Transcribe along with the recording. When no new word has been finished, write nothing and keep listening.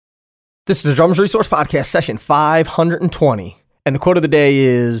This is the Drummers Resource Podcast, session 520. And the quote of the day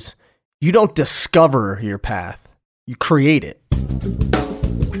is, you don't discover your path, you create it.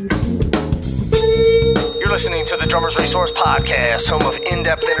 You're listening to the Drummers Resource Podcast, home of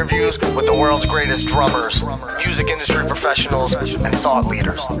in-depth interviews with the world's greatest drummers, music industry professionals, and thought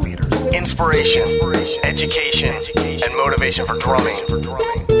leaders. Inspiration, education, and motivation for drumming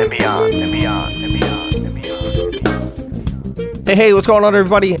and beyond, and beyond, and beyond, and beyond. Hey, what's going on,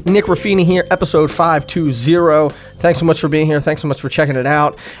 everybody? Nick Ruffini here, episode 520. Thanks so much for being here. Thanks so much for checking it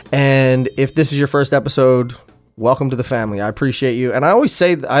out. And if this is your first episode, welcome to the family. I appreciate you. And I always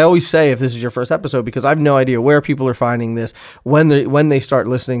say if this is your first episode, because I have no idea where people are finding this when they start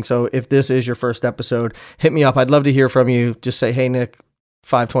listening. So if this is your first episode, hit me up. I'd love to hear from you. Just say, hey, Nick,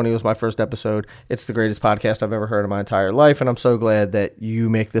 520 was my first episode. It's the greatest podcast I've ever heard in my entire life, and I'm so glad that you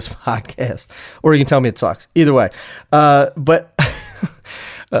make this podcast. Or you can tell me it sucks. Either way. But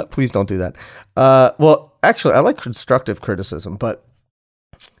please don't do that. Well, actually, I like constructive criticism, but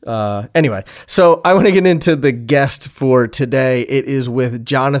anyway. So I want to get into the guest for today. It is with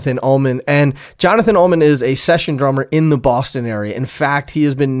Jonathan Ullman, and Jonathan Ullman is a session drummer in the Boston area. In fact, he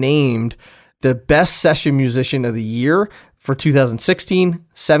has been named the best session musician of the year for 2016,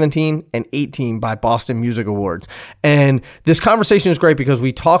 17, and 18 by Boston Music Awards. And this conversation is great because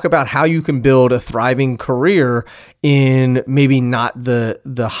we talk about how you can build a thriving career in maybe not the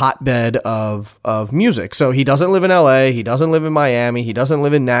hotbed of music. So he doesn't live in LA, he doesn't live in Miami, he doesn't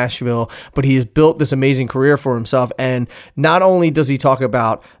live in Nashville, but he has built this amazing career for himself. And not only does he talk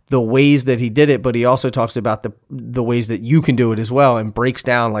about the ways that he did it, but he also talks about the ways that you can do it as well, and breaks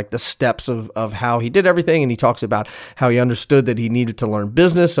down like the steps of how he did everything. And he talks about how he understood that he needed to learn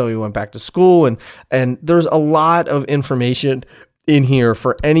business, so he went back to school. And there's a lot of information in here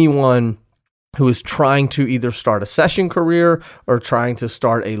for anyone who is trying to either start a session career or trying to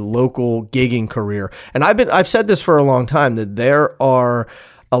start a local gigging career. And I've said this for a long time, that there are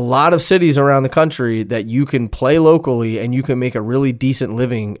a lot of cities around the country that you can play locally and you can make a really decent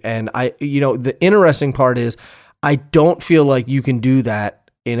living. And the interesting part is, I don't feel like you can do that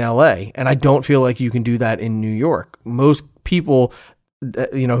in LA, and I don't feel like you can do that in New York. Most people,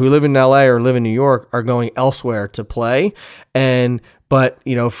 who live in LA or live in New York are going elsewhere to play. But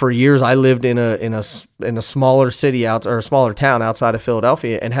for years I lived in a smaller city or a smaller town outside of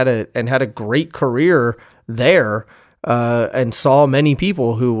Philadelphia, and had a great career there. And saw many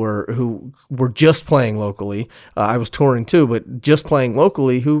people who were just playing locally. I was touring too, but just playing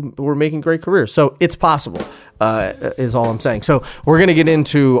locally, who were making great careers. So it's possible, is all I'm saying. So we're going to get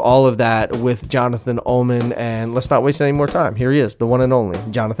into all of that with Jonathan Ullman, and let's not waste any more time. Here he is, the one and only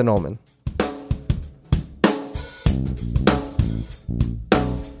Jonathan Ullman.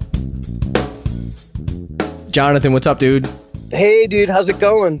 Jonathan, what's up, dude? Hey, dude, how's it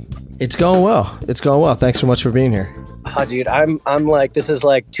going? It's going well. Thanks so much for being here. Oh, dude, I'm like, this is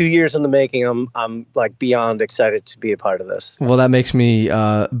like 2 years in the making. I'm like beyond excited to be a part of this. Well, that makes me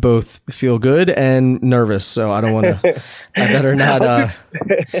both feel good and nervous. So I don't want to. I better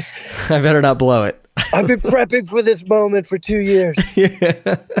not blow it. I've been prepping for this moment for 2 years.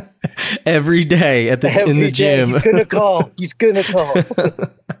 Yeah. Every day in the gym. He's gonna call.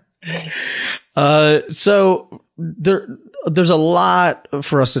 So there's a lot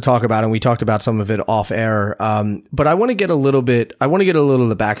for us to talk about, and we talked about some of it off air. But I want to get a little of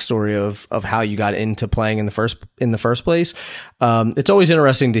the backstory of how you got into playing in the first place. It's always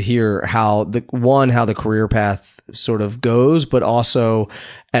interesting to hear how the career path sort of goes, but also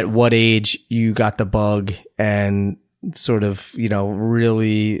at what age you got the bug and sort of,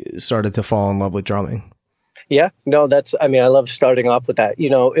 really started to fall in love with drumming. Yeah, no, I love starting off with that.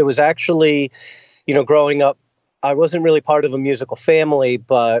 It was actually, growing up, I wasn't really part of a musical family,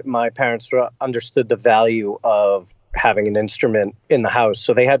 but my parents understood the value of having an instrument in the house.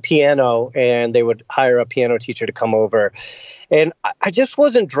 So they had piano, and they would hire a piano teacher to come over. And I just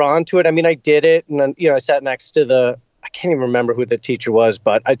wasn't drawn to it. I did it, and then, I sat next to I can't even remember who the teacher was,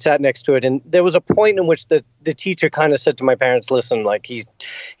 but I sat next to it. And there was a point in which the teacher kind of said to my parents, listen, like he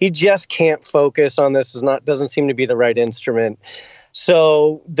just can't focus on this. Doesn't seem to be the right instrument.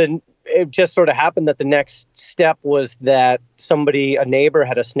 So it just sort of happened that the next step was that a neighbor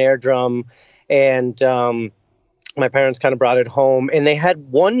had a snare drum, and my parents kind of brought it home, and they had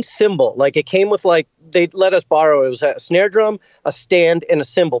one cymbal. Like, it came with, like, they let us borrow, it was a snare drum, a stand, and a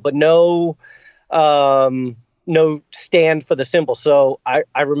cymbal, but no stand for the cymbal. So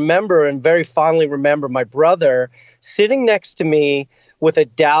I remember, and very fondly remember, my brother sitting next to me with a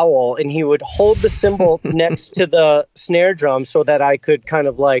dowel, and he would hold the cymbal next to the snare drum so that I could kind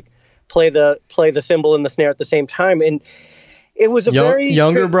of like play the cymbal and the snare at the same time. And it was a very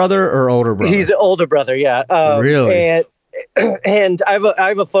younger brother or older brother? He's an older brother, yeah. Really? And I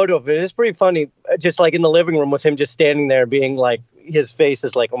have a photo of it. It's pretty funny, just like in the living room with him just standing there being like, his face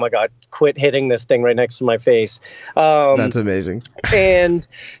is like, oh my God, quit hitting this thing right next to my face. That's amazing. And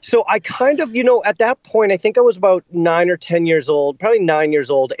so I kind of, at that point, I think I was about 9 or 10 years old, probably 9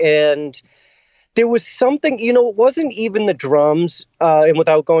 years old. And there was something, it wasn't even the drums. And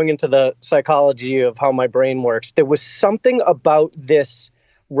without going into the psychology of how my brain works, there was something about this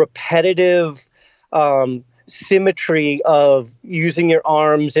repetitive, symmetry of using your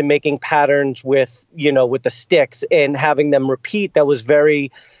arms and making patterns with the sticks and having them repeat that was very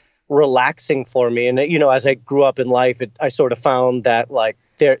relaxing for me. And as I grew up in life, I sort of found that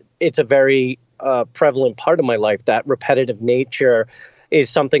it's a very prevalent part of my life, that repetitive nature is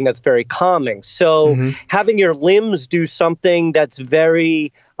something that's very calming. So having your limbs do something that's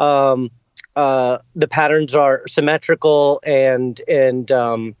very the patterns are symmetrical and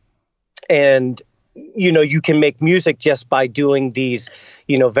you can make music just by doing these,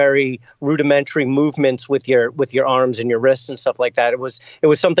 very rudimentary movements with your arms and your wrists and stuff like that. It was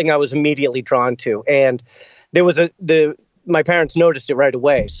something I was immediately drawn to. And there was my parents noticed it right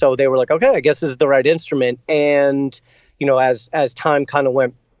away. So they were like, okay, I guess this is the right instrument. And, as time kind of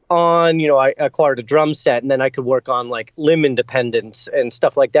went on, I acquired a drum set, and then I could work on like limb independence and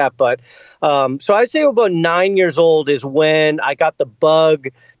stuff like that. But so I'd say about 9 years old is when I got the bug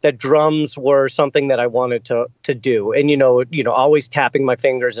that drums were something that I wanted to do. And, always tapping my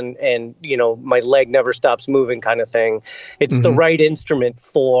fingers and my leg never stops moving kind of thing. It's the right instrument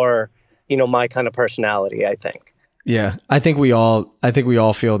for, my kind of personality, I think. Yeah, I think we all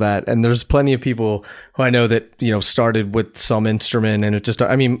feel that. And there's plenty of people who I know that, started with some instrument, and it just,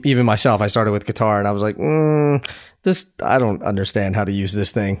 even myself, I started with guitar and I was like, I don't understand how to use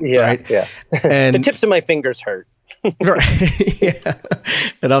this thing. Yeah. Right? Yeah. And the tips of my fingers hurt. Right. Yeah.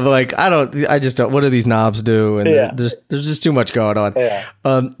 And I'm like, I just don't, what do these knobs do? And there's just too much going on. Yeah.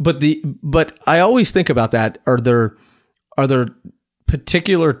 But I always think about that. Are there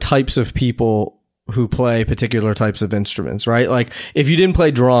particular types of people who play particular types of instruments, right? Like if you didn't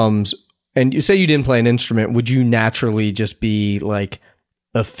play drums and you say you didn't play an instrument, would you naturally just be like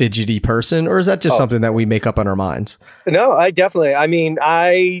a fidgety person, or is that just something that we make up on our minds? No, I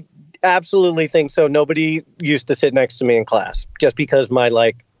absolutely think so. Nobody used to sit next to me in class just because my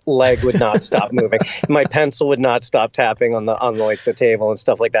leg would not stop moving. My pencil would not stop tapping on the table and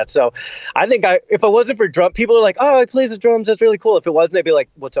stuff like that. So I think if it wasn't for drum, people are like, oh, he plays the drums. That's really cool. If it wasn't, they'd be like,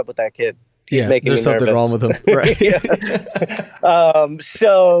 what's up with that kid? He's making there's something nervous. wrong with him. Right.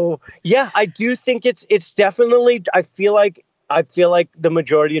 So yeah, I do think it's definitely, I feel like the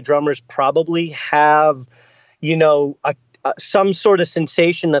majority of drummers probably have, some sort of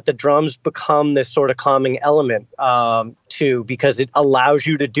sensation that the drums become this sort of calming element too, because it allows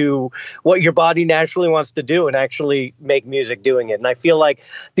you to do what your body naturally wants to do and actually make music doing it. And I feel like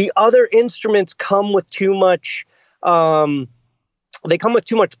the other instruments come with too much,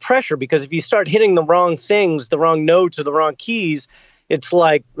 pressure, because if you start hitting the wrong things, the wrong notes or the wrong keys, it's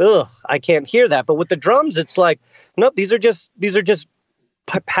like, ugh, I can't hear that. But with the drums, it's like, nope, these are just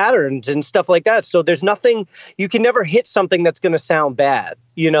patterns and stuff like that. So there's nothing, you can never hit something that's going to sound bad,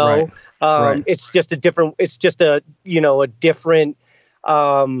 Right. Right. It's just a different,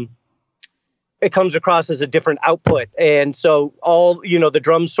 it comes across as a different output. And so all, the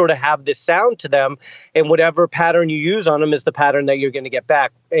drums sort of have this sound to them, and whatever pattern you use on them is the pattern that you're going to get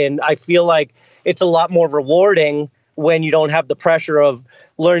back. And I feel like it's a lot more rewarding when you don't have the pressure of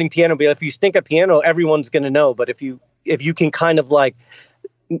learning piano. But if you stink at piano, everyone's going to know. But if you can kind of like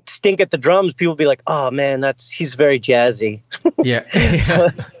stink at the drums, people will be like, oh man, he's very jazzy.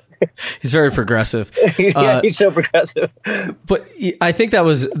 Yeah. He's very progressive. Yeah, he's so progressive. But I think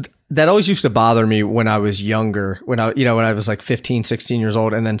that always used to bother me when I was younger, when I was like 15, 16 years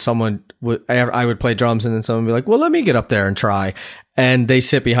old, and then I would play drums, and then someone would be like, well, let me get up there and try. And they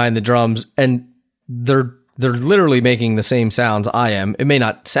sit behind the drums, and they're literally making the same sounds I am. It may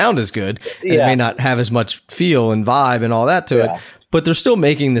not sound as good, and it may not have as much feel and vibe and all that to it, but they're still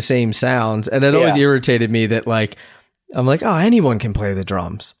making the same sounds. And it always irritated me that I'm like, oh, anyone can play the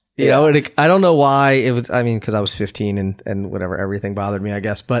drums. You know, I don't know why it was. I mean, because I was 15 and whatever, everything bothered me, I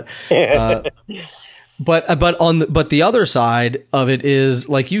guess. But but the other side of it is,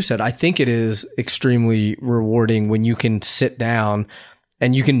 like you said, I think it is extremely rewarding when you can sit down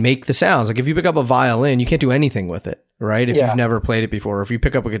and you can make the sounds. Like if you pick up a violin, you can't do anything with it, right? If you've never played it before, or if you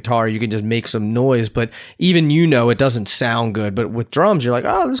pick up a guitar, you can just make some noise, but even it doesn't sound good. But with drums, you're like,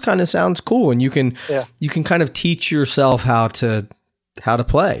 oh, this kind of sounds cool, and you can kind of teach yourself how to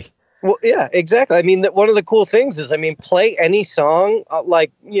play. Well, yeah, exactly. I mean, one of the cool things is, I mean, play any song,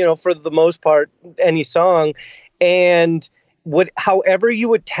 like, for the most part, any song, and however you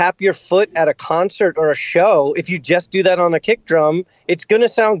would tap your foot at a concert or a show, if you just do that on a kick drum, it's going to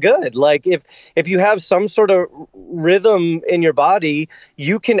sound good. Like if you have some sort of rhythm in your body,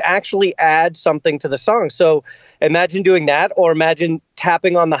 you can actually add something to the song. So imagine doing that, or imagine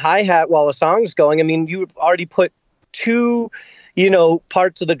tapping on the hi-hat while a song's going. I mean, you've already put two,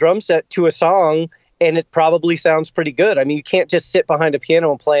 parts of the drum set to a song, and it probably sounds pretty good. I mean, you can't just sit behind a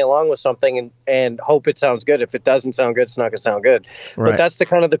piano and play along with something and hope it sounds good. If it doesn't sound good, it's not going to sound good. Right. But that's the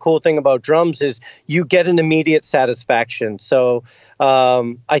kind of the cool thing about drums is you get an immediate satisfaction. So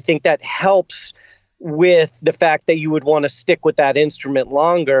I think that helps with the fact that you would want to stick with that instrument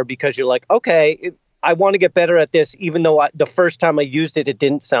longer, because you're like, okay, I want to get better at this, even though the first time I used it, it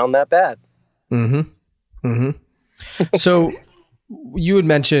didn't sound that bad. Mm-hmm. Mm-hmm. So you had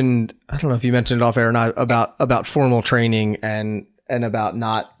mentioned, I don't know if you mentioned it off air or not, about formal training and about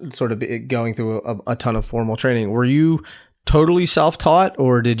not sort of going through a ton of formal training. Were you totally self-taught,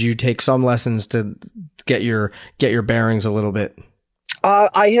 or did you take some lessons to get your bearings a little bit?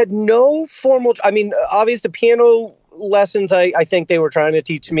 I had no formal, I mean, obviously the piano lessons, I think they were trying to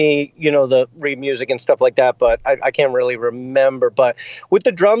teach me, the read music and stuff like that, but I can't really remember. But with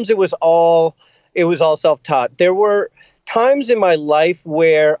the drums, it was all self-taught. There were times in my life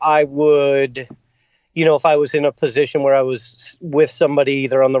where I would, if I was in a position where I was with somebody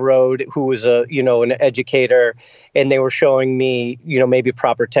either on the road who was an educator, and they were showing me, maybe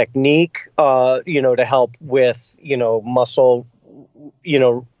proper technique, to help with, muscle,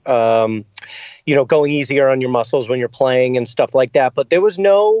 going easier on your muscles when you're playing and stuff like that. But there was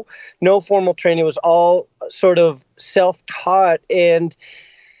no formal training. It was all sort of self-taught. And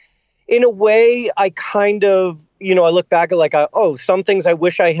in a way, I kind of, I look back at some things I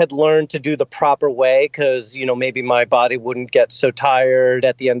wish I had learned to do the proper way, because, maybe my body wouldn't get so tired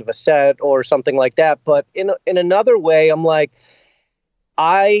at the end of a set or something like that. But in another way, I'm like,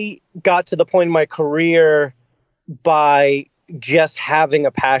 I got to the point in my career by just having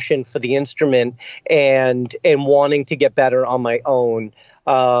a passion for the instrument and wanting to get better on my own.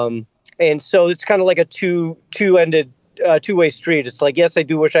 And so it's kind of like a two-way street. It's like, yes, I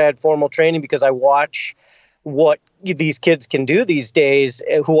do wish I had formal training, because I watch what these kids can do these days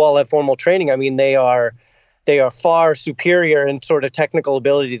who all have formal training. I mean, they are far superior in sort of technical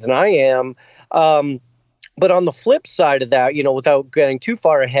abilities than I am. But on the flip side of that, without getting too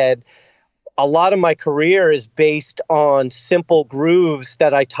far ahead, a lot of my career is based on simple grooves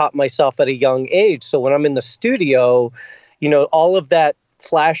that I taught myself at a young age. So when I'm in the studio, all of that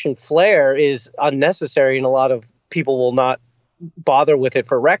flash and flare is unnecessary, and a lot of people will not bother with it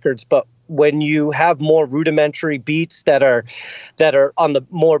for records. But when you have more rudimentary beats that are on the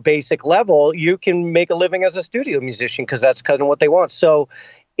more basic level, you can make a living as a studio musician, because that's kind of what they want. So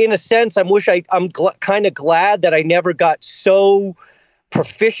in a sense, I'm kind of glad that I never got so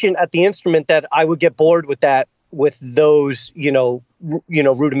proficient at the instrument that I would get bored with those,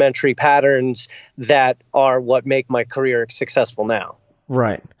 rudimentary patterns that are what make my career successful now.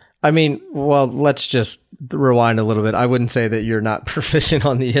 Right. I mean, well, let's just rewind a little bit. I wouldn't say that you're not proficient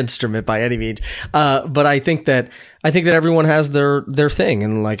on the instrument by any means. But I think that everyone has their thing,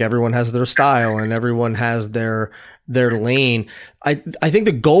 and like everyone has their style, and everyone has their lane. I think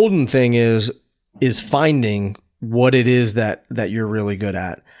the golden thing is finding what it is that you're really good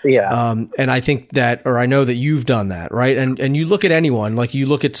at. Yeah. And I think that, or I know that you've done that, right? And you look at anyone, like you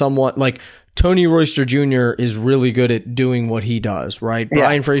look at someone like Tony Royster Jr. is really good at doing what he does, right? Yeah.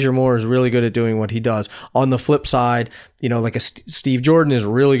 Brian Fraser Moore is really good at doing what he does. On the flip side, like Steve Jordan is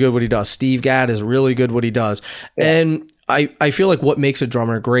really good what he does. Steve Gadd is really good what he does. Yeah. And I feel like what makes a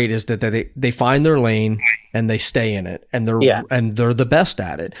drummer great is that they find their lane and they stay in it, and they're the best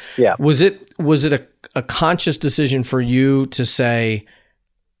at it. Yeah. Was it a conscious decision for you to say,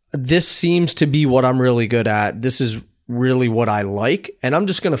 this seems to be what I'm really good at, this is really what I like, and I'm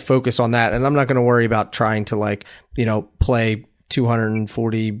just going to focus on that, and I'm not going to worry about trying to play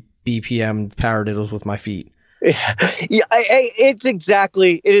 240 BPM paradiddles with my feet? Yeah, it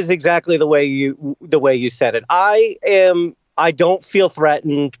is exactly the way you said it. I don't feel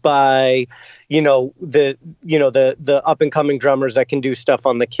threatened by, the up and coming drummers that can do stuff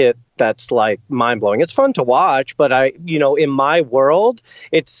on the kit that's like mind blowing. It's fun to watch, but in my world,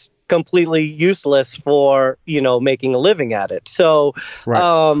 it's completely useless for, making a living at it. So,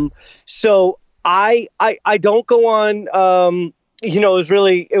 right. So I don't go on, it was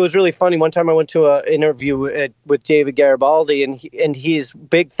really funny. One time I went to an interview with David Garibaldi, and his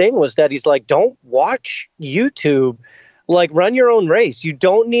big thing was that he's like, don't watch YouTube like run your own race. You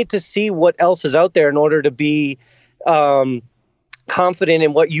don't need to see what else is out there in order to be confident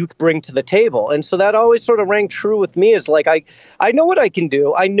in what you bring to the table. And so that always sort of rang true with me, is like, I know what I can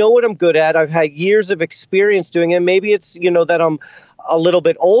do. I know what I'm good at. I've had years of experience doing it. Maybe it's, that I'm a little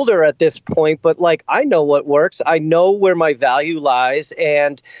bit older at this point, but like, I know what works. I know where my value lies.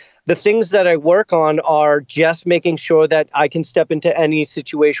 And the things that I work on are just making sure that I can step into any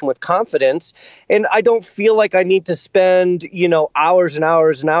situation with confidence. And I don't feel like I need to spend, hours and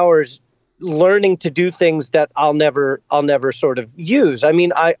hours and hours learning to do things that I'll never sort of use. I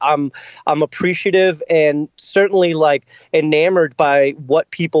mean, I'm appreciative and certainly like enamored by what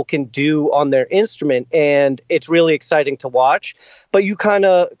people can do on their instrument, and it's really exciting to watch. But you kind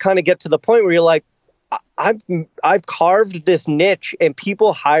of get to the point where you're like, I've carved this niche, and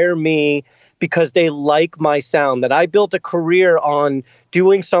people hire me because they like my sound, that I built a career on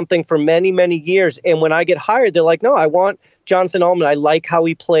doing something for many, many years. And when I get hired, they're like, no, I want Jonathan Allman. I like how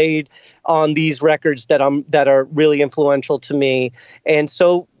he played on these records that are really influential to me. And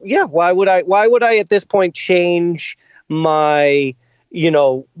so, yeah, why would I at this point change my,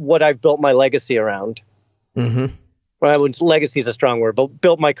 what I've built my legacy around? Mm-hmm. Well, legacy is a strong word, but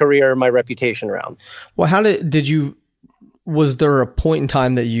built my career, my reputation around. Well, was there a point in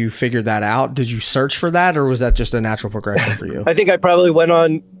time that you figured that out? Did you search for that, or was that just a natural progression for you? I think I probably went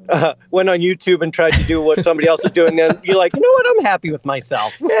on YouTube and tried to do what somebody else was doing. And you're like, you know what? I'm happy with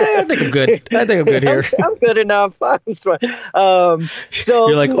myself. Yeah, I think I'm good. Here. I'm good enough. I'm smart. So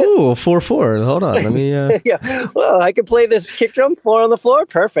you're like, ooh, 4/4. Hold on, let me. Yeah. Well, I can play this kick drum 4 on the floor.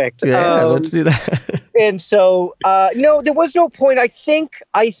 Perfect. Yeah, let's do that. And so, no, there was no point. I think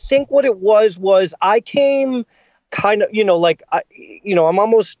what it was I came kind of,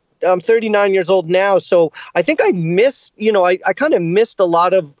 I'm 39 years old now. So I think I missed, I kind of missed a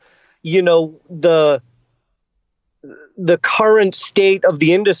lot of, the current state of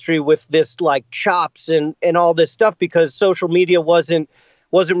the industry with this like chops and all this stuff, because social media wasn't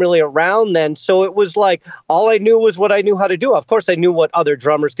really around then. So it was like, all I knew was what I knew how to do. Of course, I knew what other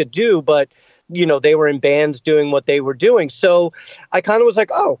drummers could do, but they were in bands doing what they were doing. So I kind of was like,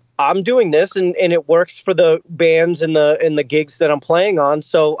 oh, I'm doing this and it works for the bands and the gigs that I'm playing on.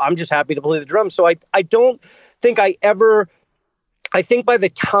 So I'm just happy to play the drums. So I don't think I think by the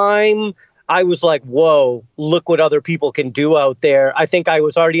time I was like, whoa, look what other people can do out there, I think I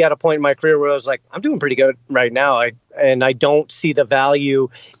was already at a point in my career where I was like, I'm doing pretty good right now. I don't see the value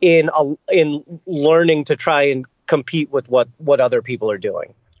in learning to try and compete with what other people are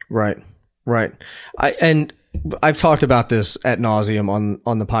doing. Right. I've talked about this ad nauseum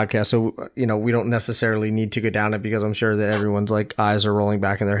on the podcast. So, we don't necessarily need to go down it, because I'm sure that everyone's like eyes are rolling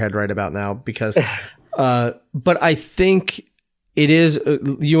back in their head right about now, because, but I think it is,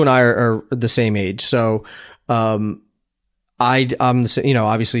 you and I are the same age. So, I'm,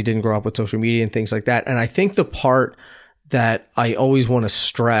 obviously didn't grow up with social media and things like that. And I think the part that I always want to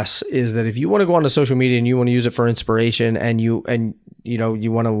stress is that if you want to go onto social media and you want to use it for inspiration and you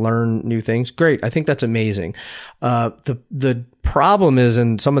want to learn new things, great. I think that's amazing. The problem is,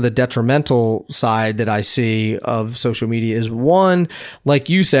 and some of the detrimental side that I see of social media is, one, like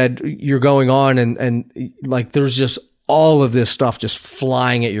you said, you're going on and like there's just all of this stuff just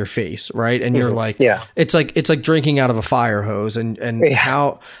flying at your face, right? And you're like, yeah, it's like drinking out of a fire hose, and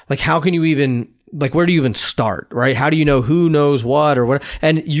how can you even, like, where do you even start, right? How do you know who knows what or what?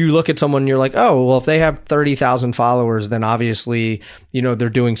 And you look at someone and you're like, oh, well, if they have 30,000 followers, then obviously, they're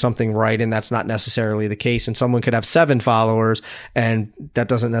doing something right. And that's not necessarily the case. And someone could have 7 followers, and that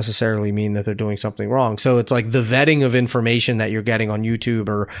doesn't necessarily mean that they're doing something wrong. So it's like the vetting of information that you're getting on YouTube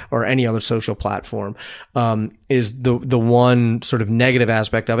or any other social platform, is the one sort of negative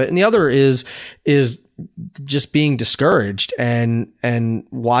aspect of it. And the other is just being discouraged and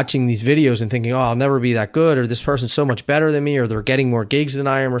watching these videos and thinking, oh, I'll never be that good, or this person's so much better than me, or they're getting more gigs than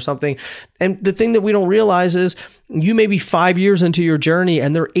I am, or something. And the thing that we don't realize is you may be 5 years into your journey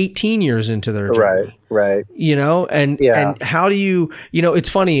and they're 18 years into their journey. Right. And how do you, it's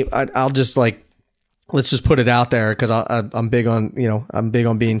funny. I'll just like, let's just put it out there, because I'm big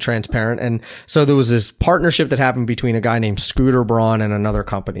on being transparent. And so there was this partnership that happened between a guy named Scooter Braun and another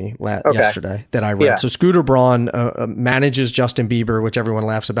company yesterday that I read. Yeah. So Scooter Braun manages Justin Bieber, which everyone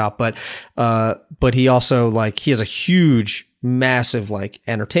laughs about, but he also he has a huge, massive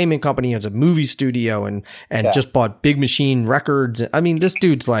entertainment company. He has a movie studio and just bought Big Machine Records. I mean, this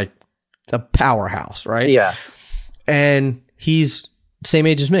dude's like a powerhouse, right? Yeah. And he's same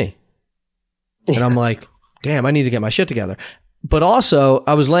age as me. And I'm like, damn, I need to get my shit together. But also,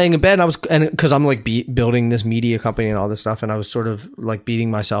 I was laying in bed and because I'm like building this media company and all this stuff, and I was sort of like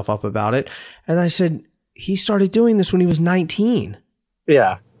beating myself up about it. And I said, he started doing this when he was 19.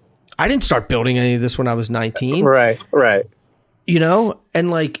 Yeah. I didn't start building any of this when I was 19. Right. You know, and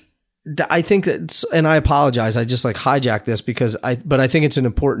like, I think that, and I apologize, I just like hijacked this but I think it's an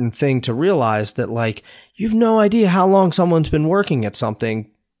important thing to realize that like, you've no idea how long someone's been working at something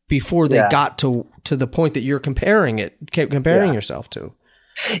before they got to the point that you're comparing yourself to.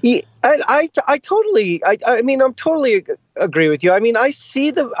 Yeah, I totally, I mean, I'm totally agree with you. I mean, I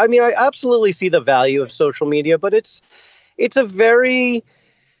absolutely see the value of social media, but it's a very,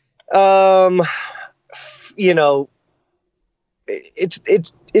 you know,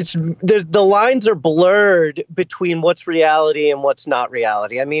 there's the lines are blurred between what's reality and what's not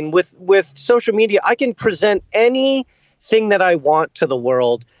reality. I mean, with social media, I can present anything that I want to the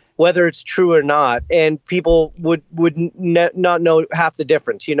world, whether it's true or not, and people would not know half the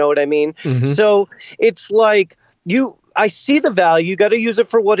difference. You know what I mean? Mm-hmm. So it's like I see the value. You got to use it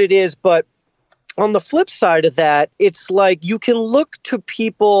for what it is. But on the flip side of that, it's like you can look to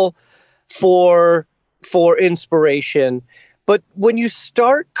people for inspiration. But when you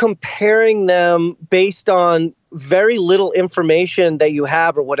start comparing them based on very little information that you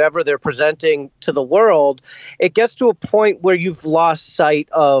have or whatever they're presenting to the world, it gets to a point where you've lost sight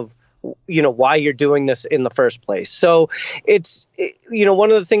of, you know, why you're doing this in the first place. So you know, one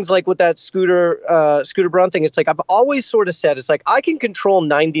of the things like with that Scooter Braun thing, it's like I've always sort of said, it's like I can control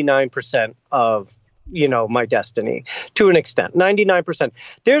 99% of, you know, my destiny to an extent, 99%.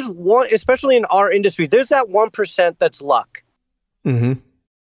 There's one, especially in our industry, there's that 1% that's luck. Mm-hmm.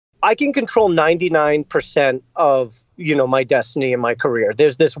 I can control 99% of, you know, my destiny and my career.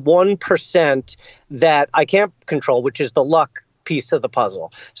 There's this 1% that I can't control, which is the luck piece of the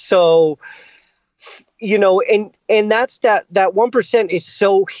puzzle. So, you know, and that's that 1% is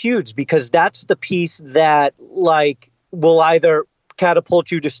so huge because that's the piece that like will either catapult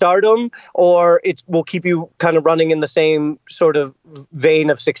you to stardom or it will keep you kind of running in the same sort of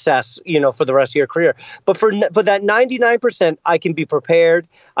vein of success, you know, for the rest of your career. But for that 99%, I can be prepared.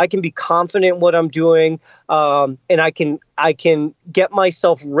 I can be confident in what I'm doing. And I can get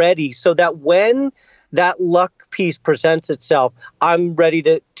myself ready so that when that luck piece presents itself, I'm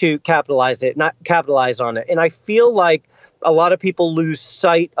ready to capitalize on it. And I feel like a lot of people lose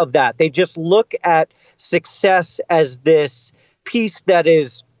sight of that. They just look at success as this piece that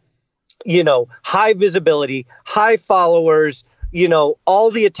is, you know, high visibility, high followers, you know,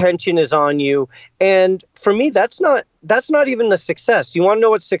 all the attention is on you. And for me, that's not even the success. You want to know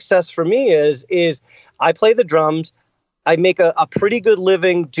what success for me is I play the drums, I make a pretty good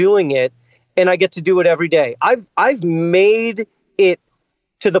living doing it, and I get to do it every day. I've made it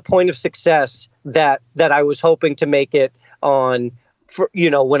to the point of success that I was hoping to make it on, for, you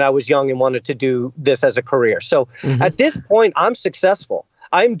know, when I was young and wanted to do this as a career. So at this point, I'm successful.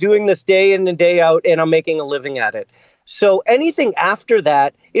 I'm doing this day in and day out, and I'm making a living at it. So anything after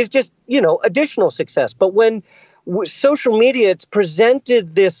that is just, you know, additional success. But when with social media, it's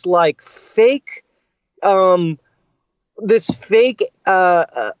presented this like fake,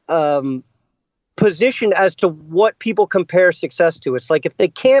 position as to what people compare success to. It's like if they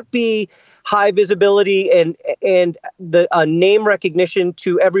can't be high visibility and the name recognition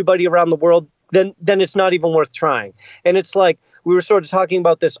to everybody around the world, then it's not even worth trying. And it's like we were sort of talking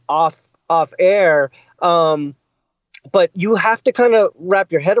about this off air, but you have to kind of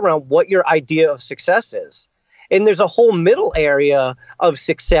wrap your head around what your idea of success is. And there's a whole middle area of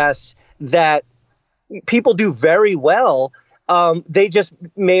success that people do very well. They just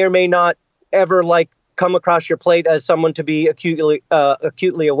may or may not ever like come across your plate as someone to be acutely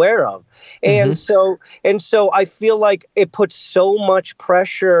aware of. And so I feel like it puts so much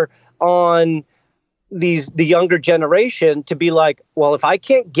pressure on the younger generation to be like, well, if I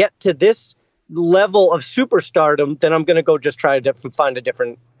can't get to this level of superstardom, then I'm going to go just try to find a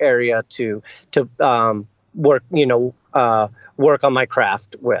different area to work, you know, work on my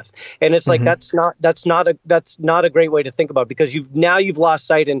craft with. And it's like, that's not a great way to think about it, because you've lost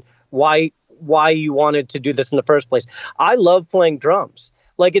sight in why you wanted to do this in the first place. I love playing drums.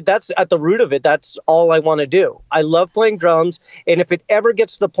 Like that's at the root of it. That's all I want to do. I love playing drums. And if it ever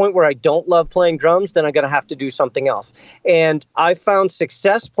gets to the point where I don't love playing drums, then I'm going to have to do something else. And I found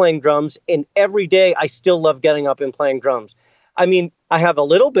success playing drums, and every day I still love getting up and playing drums. I mean, I have a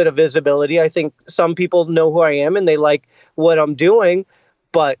little bit of visibility. I think some people know who I am and they like what I'm doing,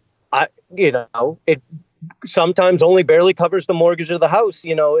 but it sometimes only barely covers the mortgage of the house,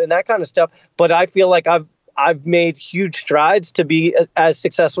 you know, and that kind of stuff. But I feel like I've made huge strides to be as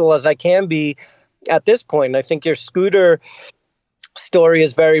successful as I can be at this point. And I think your Scooter story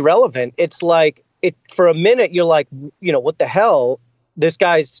is very relevant. It's like for a minute, you're like, you know, what the hell? this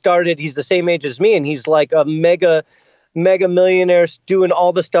guy started, he's the same age as me, and he's like a mega millionaire doing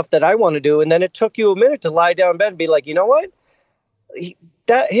all the stuff that I want to do. And then it took you a minute to lie down in bed and be like, you know what?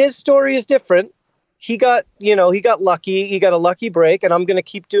 His story is different. He got lucky. He got a lucky break, and I'm going to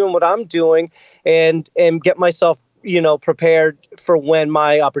keep doing what I'm doing and get myself, prepared for when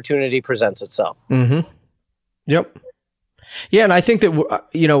my opportunity presents itself. Mm-hmm. Yep. Yeah. And I think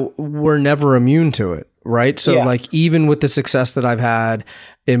that, we're never immune to it. Right. So like, even with the success that I've had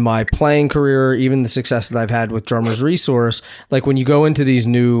in my playing career, even the success that I've had with Drummers Resource, like when you go into these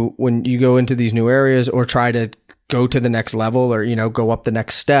new areas or try to go to the next level or, go up the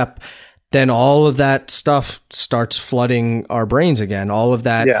next step, then all of that stuff starts flooding our brains again. All of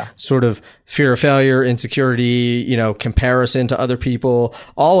that sort of fear of failure, insecurity, comparison to other people,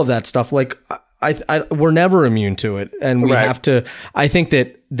 all of that stuff. Like we're never immune to it. And we have to, I think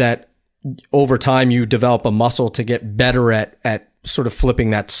that over time you develop a muscle to get better at sort of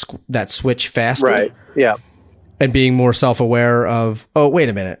flipping that switch faster. Right. Yeah. And being more self-aware of, oh, wait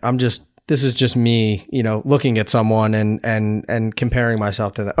a minute. This is just me, looking at someone and comparing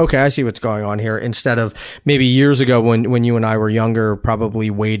myself to that. Okay, I see what's going on here. Instead of maybe years ago when you and I were younger,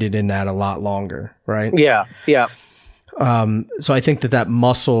 probably waited in that a lot longer. Right. Yeah. Yeah. So I think that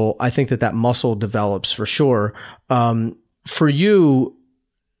muscle develops for sure. For you,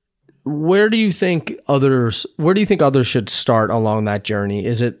 where do you think others should start along that journey?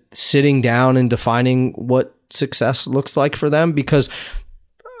 Is it sitting down and defining what success looks like for them? Because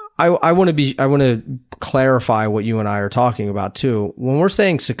I want to clarify what you and I are talking about too. When we're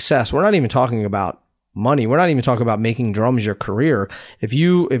saying success, we're not even talking about money. We're not even talking about making drums your career.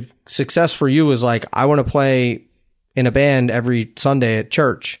 If success for you is like, I want to play in a band every Sunday at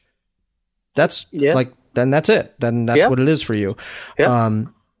church, then that's it. Then that's what it is for you. Yeah.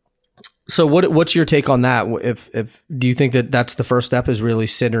 So what's your take on that? If do you think that that's the first step, is really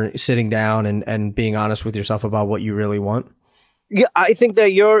sitting down and being honest with yourself about what you really want? Yeah, I think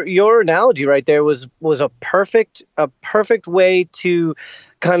that your analogy right there was a perfect way to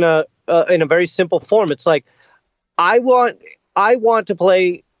kind of in a very simple form. It's like, I want to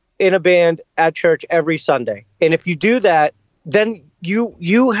play in a band at church every Sunday, and if you do that, then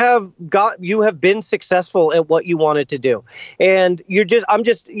you have been successful at what you wanted to do. And you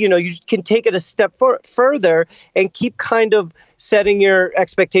can take it a step further and keep kind of setting your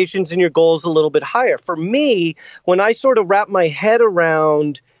expectations and your goals a little bit higher. For me, when I sort of wrap my head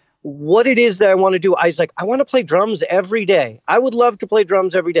around what it is that I want to do, I was like, I want to play drums every day. I would love to play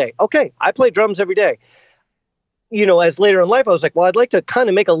drums every day. Okay, I play drums every day. As later in life, I was like, well, I'd like to kind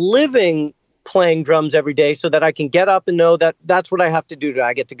of make a living playing drums every day so that I can get up and know that that's what I have to do today.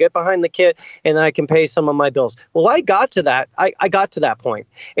 I get to get behind the kit and then I can pay some of my bills. Well, I got to that. I got to that point.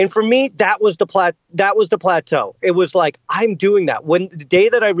 And for me, that was the plateau. It was like, I'm doing that. When the day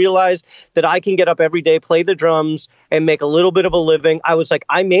that I realized that I can get up every day, play the drums and make a little bit of a living, I was like,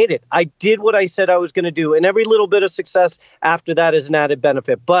 I made it. I did what I said I was going to do. And every little bit of success after that is an added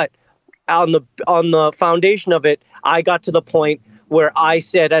benefit. But on the foundation of it, I got to the point where I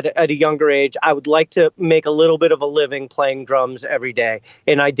said at a younger age, I would like to make a little bit of a living playing drums every day.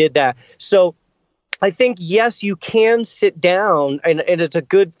 And I did that. So I think, yes, you can sit down and it's a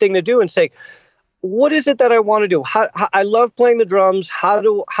good thing to do and say, what is it that I want to do? How I love playing the drums. How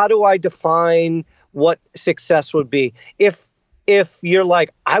do I define what success would be? If you're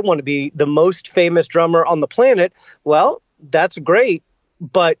like, I want to be the most famous drummer on the planet, well, that's great.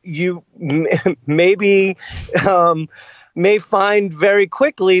 But you maybe may find very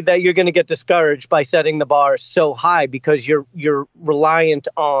quickly that you're going to get discouraged by setting the bar so high because you're reliant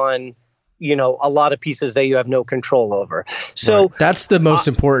on, a lot of pieces that you have no control over. So right. That's the most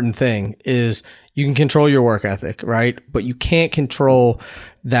important thing, is you can control your work ethic, right? But you can't control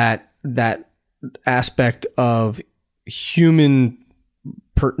that aspect of human,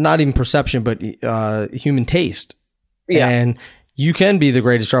 not even perception, but human taste. Yeah. And you can be the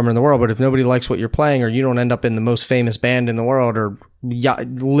greatest drummer in the world, but if nobody likes what you're playing, or you don't end up in the most famous band in the world, or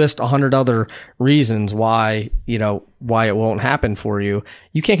list 100 other reasons why it won't happen for you,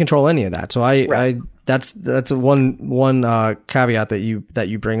 you can't control any of that. So that's one caveat that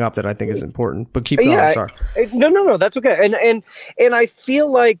you bring up that I think is important. But keep going. Yeah, sorry. No, that's okay. And I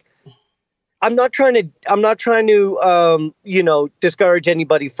feel like I'm not trying to discourage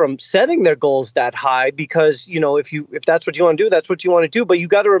anybody from setting their goals that high, because, if that's what you want to do, that's what you want to do. But you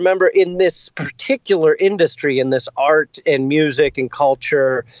got to remember, in this particular industry, in this art and music and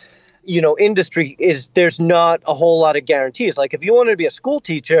culture, industry, there's not a whole lot of guarantees. Like, if you wanted to be a school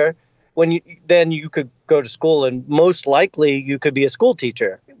teacher, then you could go to school, and most likely you could be a school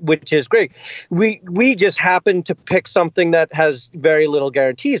teacher, which is great. We just happen to pick something that has very little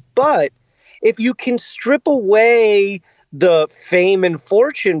guarantees. But if you can strip away the fame and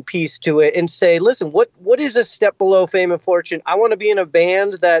fortune piece to it and say, listen, what is a step below fame and fortune? I want to be in a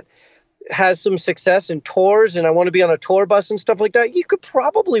band that has some success and tours, and I want to be on a tour bus and stuff like that. You could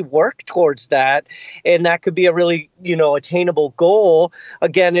probably work towards that, and that could be a really, attainable goal.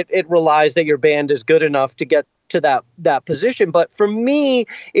 Again, it relies that your band is good enough to get to that position. But for me,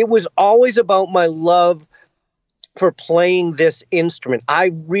 it was always about my love for playing this instrument.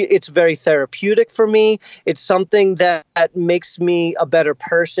 It's very therapeutic for me. It's something that makes me a better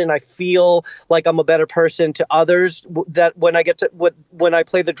person. I feel like I'm a better person to others that when I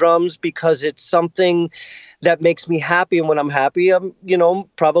play the drums, because it's something that makes me happy. And when I'm happy, I'm,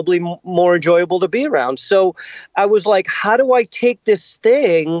 probably more enjoyable to be around. So I was like, how do I take this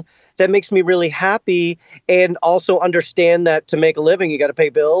thing that makes me really happy and also understand that to make a living, you got to pay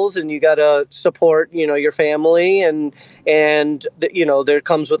bills and you got to support, your family and there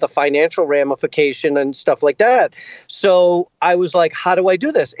comes with a financial ramification and stuff like that. So I was like, how do I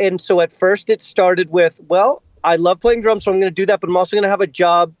do this? And so at first it started with, well, I love playing drums, so I'm going to do that, but I'm also going to have a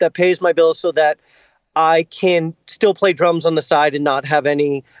job that pays my bills so that I can still play drums on the side and not have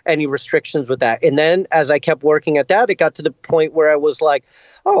any restrictions with that. And then as I kept working at that, it got to the point where I was like,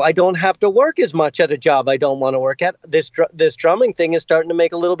 oh, I don't have to work as much at a job I don't want to work at. This drumming thing is starting to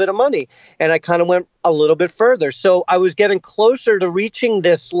make a little bit of money. And I kind of went a little bit further. So I was getting closer to reaching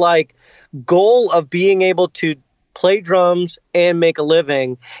this like goal of being able to play drums and make a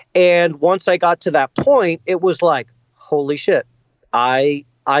living. And once I got to that point, it was like, holy shit, I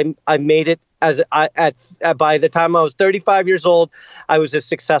made it. By the time I was 35 years old, I was a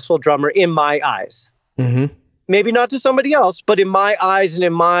successful drummer in my eyes. Mm-hmm. Maybe not to somebody else, but in my eyes and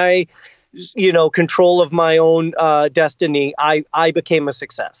in my, control of my own destiny, I became a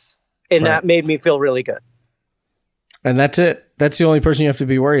success, and that made me feel really good. And that's it. That's the only person you have to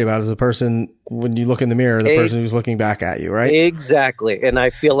be worried about is the person when you look in the mirror, the person who's looking back at you, right? Exactly. And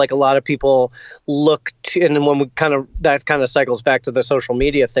I feel like a lot of people look to, and when that kind of cycles back to the social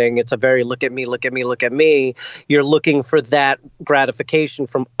media thing, it's a very look at me, look at me, look at me. You're looking for that gratification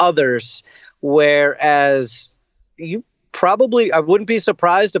from others, whereas I wouldn't be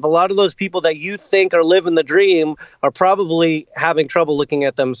surprised if a lot of those people that you think are living the dream are probably having trouble looking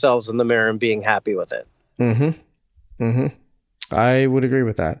at themselves in the mirror and being happy with it. Mm-hmm. Mm-hmm. I would agree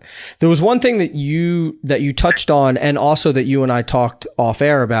with that. There was one thing that you touched on, and also that you and I talked off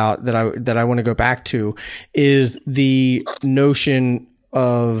air about that I want to go back to, is the notion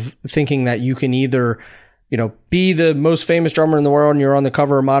of thinking that you can either, be the most famous drummer in the world and you're on the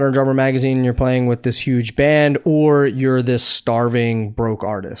cover of Modern Drummer magazine and you're playing with this huge band, or you're this starving broke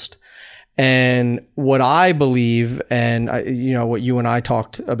artist. And what I believe, and what you and I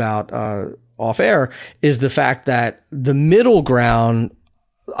talked about off air, is the fact that the middle ground,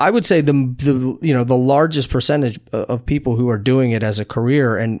 I would say the largest percentage of people who are doing it as a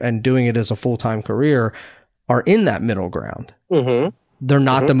career and doing it as a full-time career are in that middle ground. Mm-hmm. They're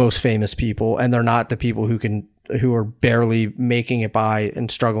not the most famous people, and they're not the people who are barely making it by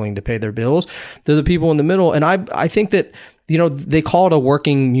and struggling to pay their bills. They're the people in the middle. And I think that, they call it a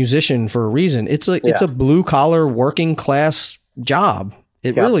working musician for a reason. It's a blue collar working class job.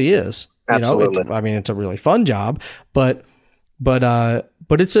 It really is. Absolutely. It's a really fun job, but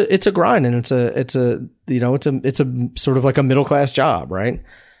it's a grind, and it's a sort of like a middle class job, right?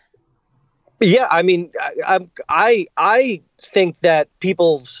 Yeah, I think that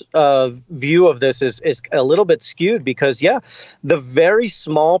people's view of this is a little bit skewed because, the very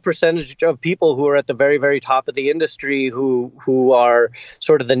small percentage of people who are at the very, very top of the industry who are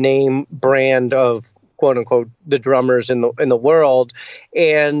sort of the name brand of quote unquote the drummers in the world,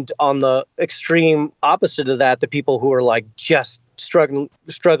 and on the extreme opposite of that, the people who are like just struggling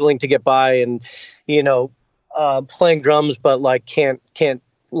to get by and playing drums but like can't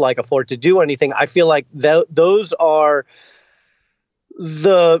like afford to do anything. I feel like those are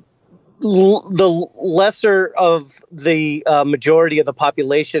the lesser of the majority of the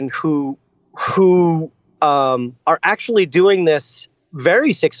population who are actually doing this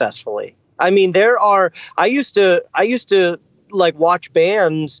very successfully. I used to like watch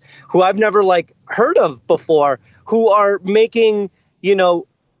bands who I've never like heard of before who are making,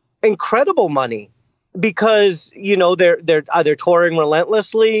 incredible money because, they're either touring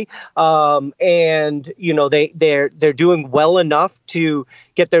relentlessly, and, they're doing well enough to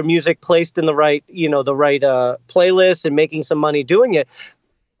get their music placed in the right playlist and making some money doing it,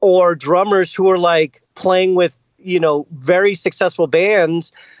 or drummers who are like playing with, very successful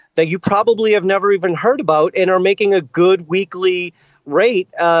bands that you probably have never even heard about and are making a good weekly rate,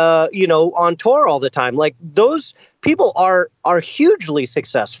 on tour all the time. Like, those people are hugely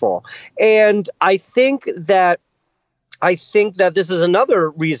successful. And I think that this is another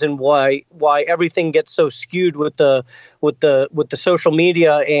reason why everything gets so skewed with the social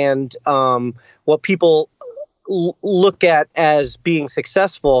media and what people look at as being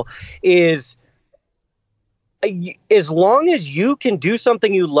successful is, as long as you can do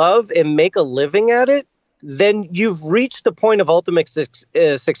something you love and make a living at it, then you've reached the point of ultimate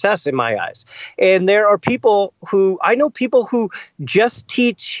success in my eyes. And there are I know people who just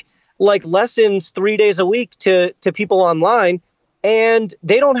teach like lessons 3 days a week to people online, and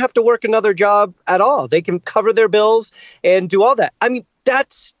they don't have to work another job at all. They can cover their bills and do all that. I mean,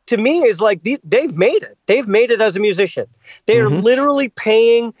 that's, to me, is like they've made it. They've made it as a musician. They are literally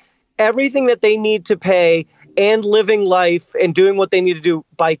paying everything that they need to pay and living life and doing what they need to do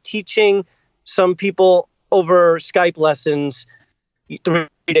by teaching some people over Skype lessons 3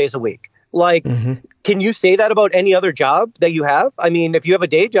 days a week. Like, can you say that about any other job that you have? I mean, if you have a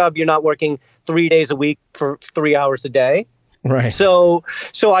day job, you're not working 3 days a week for 3 hours a day. Right. So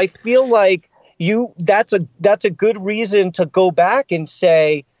I feel like that's a good reason to go back and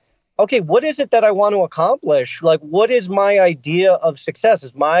say, okay, what is it that I want to accomplish? Like, what is my idea of success?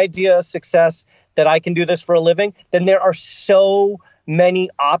 Is my idea of success that I can do this for a living? Then there are so many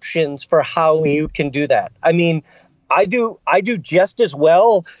options for how you can do that. I mean, I do just as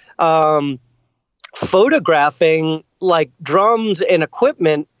well photographing like drums and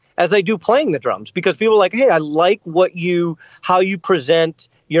equipment as I do playing the drums, because people are like, hey, I like how you present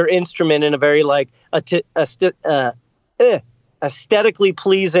your instrument in a very like aesthetically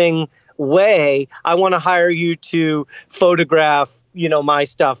pleasing way. I want to hire you to photograph, my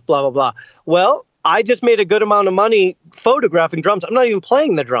stuff, blah, blah, blah. Well, I just made a good amount of money photographing drums. I'm not even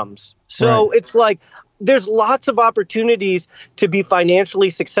playing the drums. So It's like, there's lots of opportunities to be financially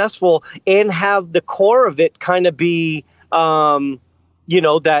successful and have the core of it kind of be,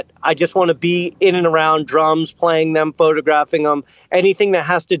 that I just want to be in and around drums, playing them, photographing them, anything that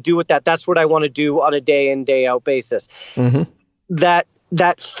has to do with that. That's what I want to do on a day in, day out basis. That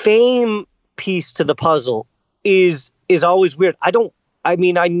fame piece to the puzzle is always weird.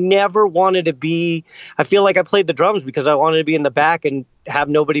 I never wanted to be, I feel like I played the drums because I wanted to be in the back and have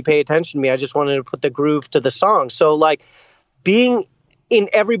nobody pay attention to me. I just wanted to put the groove to the song. So like being in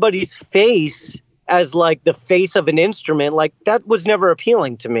everybody's face as like the face of an instrument, like that was never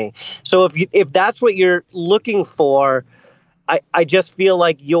appealing to me. So if that's what you're looking for, I just feel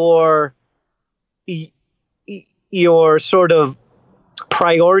like your sort of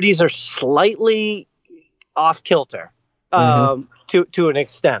priorities are slightly off kilter. To an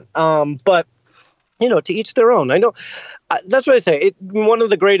extent. But, to each their own. I know that's what I say. One of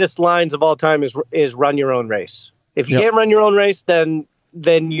the greatest lines of all time is run your own race. If you can't run your own race, then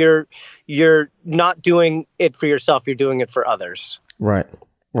you're not doing it for yourself. You're doing it for others. Right.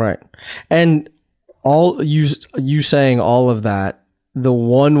 And all you saying all of that, the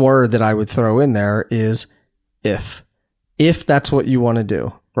one word that I would throw in there is if that's what you want to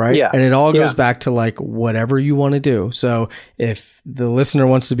do. Right. Yeah. And it all goes back to like whatever you want to do. So if the listener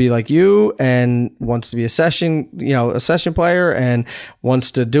wants to be like you and wants to be a session player and wants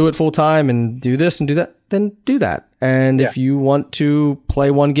to do it full time and do this and do that, then do that. And if you want to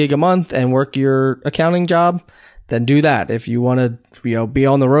play 1 gig a month and work your accounting job, then do that. If you want to, be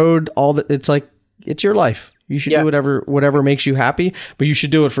on the road, it's like, it's your life. You should do whatever makes you happy, but you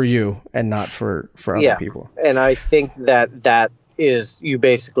should do it for you and not for other people. And I think that is, you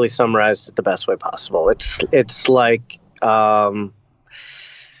basically summarized it the best way possible. It's like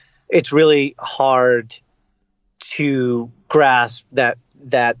it's really hard to grasp that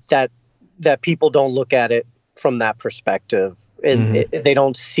people don't look at it from that perspective, and they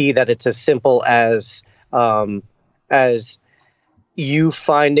don't see that it's as simple as you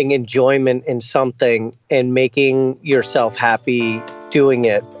finding enjoyment in something and making yourself happy doing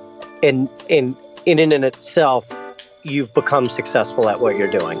it, and in itself, you've become successful at what you're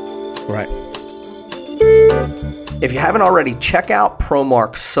doing. Right. If you haven't already, check out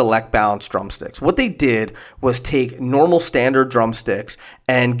ProMark's Select Balance drumsticks. What they did was take normal standard drumsticks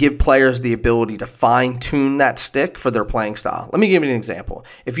and give players the ability to fine-tune that stick for their playing style. Let me give you an example.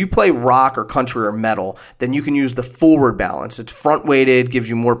 If you play rock or country or metal, then you can use the forward balance. It's front-weighted, gives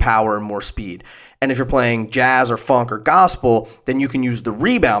you more power and more speed. And if you're playing jazz or funk or gospel, then you can use the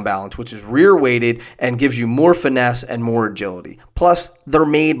rebound balance, which is rear-weighted and gives you more finesse and more agility. Plus, they're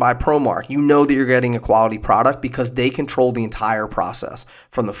made by ProMark. You know that you're getting a quality product because they control the entire process,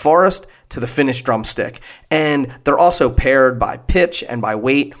 from the forest to the finished drumstick. And they're also paired by pitch and by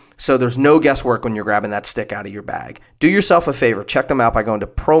weight, so there's no guesswork when you're grabbing that stick out of your bag. Do yourself a favor. Check them out by going to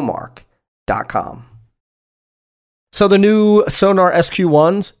promark.com. So the new Sonar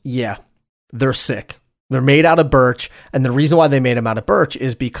SQ1s, yeah, they're sick. They're made out of birch, and the reason why they made them out of birch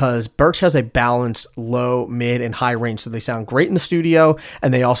is because birch has a balanced low, mid, and high range, so they sound great in the studio,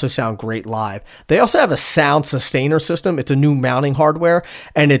 and they also sound great live. They also have a sound sustainer system. It's a new mounting hardware,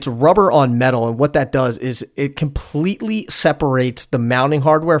 and it's rubber on metal, and what that does is it completely separates the mounting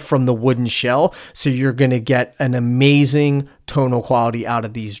hardware from the wooden shell, so you're going to get an amazing tonal quality out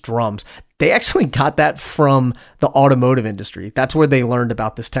of these drums. They actually got that from the automotive industry. That's where they learned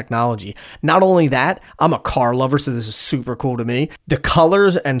about this technology. Not only that, I'm a car lover, so this is super cool to me. The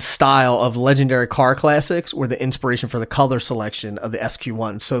colors and style of legendary car classics were the inspiration for the color selection of the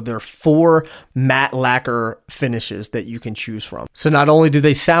SQ1. So there are 4 matte lacquer finishes that you can choose from. So not only do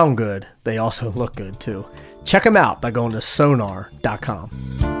they sound good, they also look good too. Check them out by going to sonar.com.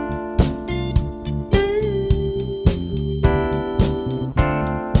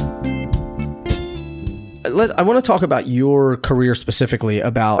 I want to talk about your career specifically,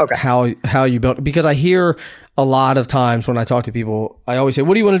 about how you built, because I hear a lot of times when I talk to people, I always say,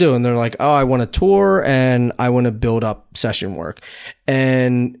 what do you want to do? And they're like, oh, I want to tour and I want to build up session work.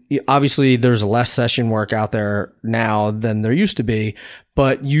 And obviously there's less session work out there now than there used to be,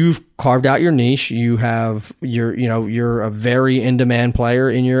 but you've carved out your niche. You're a very in-demand player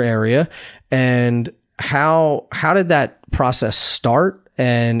in your area. And how did that process start?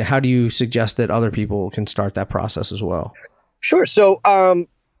 And how do you suggest that other people can start that process as well? Sure. So I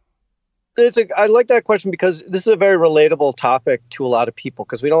like that question because this is a very relatable topic to a lot of people,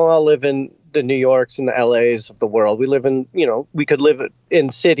 because we don't all live in the New Yorks and the LAs of the world. We live in, we could live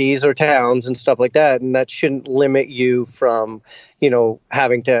in cities or towns and stuff like that. And that shouldn't limit you from,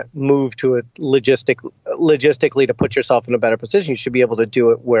 having to move to a logistically to put yourself in a better position. You should be able to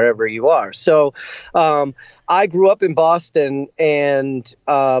do it wherever you are. So I grew up in Boston, and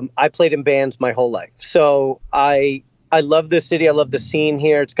I played in bands my whole life. So I love this city. I love the scene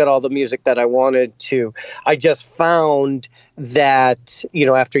here. It's got all the music that I wanted to. I just found that,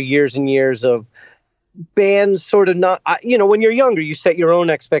 after years and years of bands sort of not, when you're younger, you set your own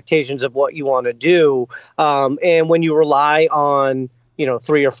expectations of what you want to do. And when you rely on,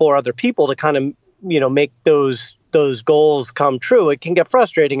 3 or 4 other people to kind of, make those goals come true, it can get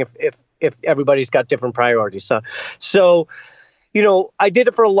frustrating if everybody's got different priorities. So I did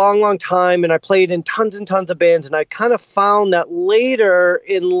it for a long, long time, and I played in tons and tons of bands. And I kind of found that later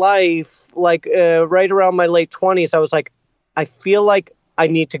in life, like right around my late 20s, I was like, I feel like I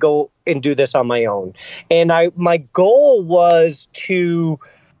need to go and do this on my own. And my goal was to,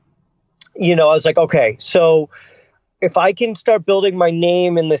 I was like, okay, so if I can start building my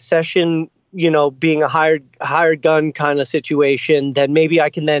name in the session, being a hired gun kind of situation, then maybe I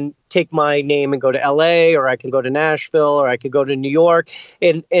can then take my name and go to LA, or I can go to Nashville, or I could go to New York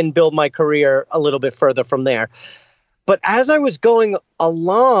and build my career a little bit further from there. But as I was going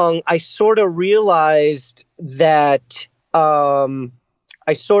along, I sort of realized that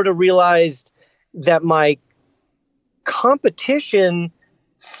my competition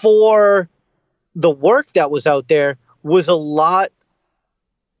for the work that was out there was a lot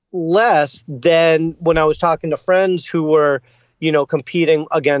less than when I was talking to friends who were, competing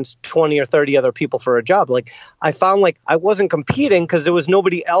against 20 or 30 other people for a job. Like, I found like I wasn't competing because there was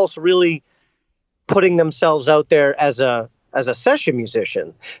nobody else really putting themselves out there as a session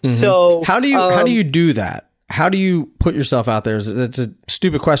musician. Mm-hmm. So how do you do that? How do you put yourself out there? It's a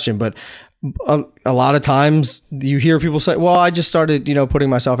stupid question, but a lot of times you hear people say, well, I just started, putting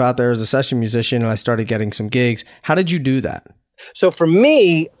myself out there as a session musician, and I started getting some gigs. How did you do that? So for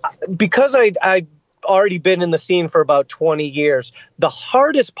me, because I'd already been in the scene for about 20 years, the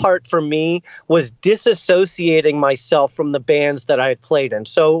hardest part for me was disassociating myself from the bands that I had played in.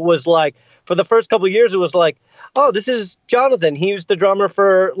 So it was like, for the first couple of years, it was like, oh, this is Jonathan. He's the drummer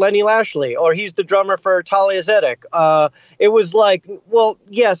for Lenny Lashley, or he's the drummer for Talia Zedek. It was like, well,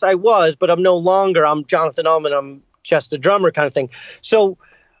 yes, I was, but I'm no longer. I'm Jonathan Ullman. I'm just a drummer kind of thing. So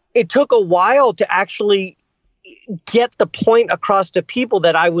it took a while to actually get the point across to people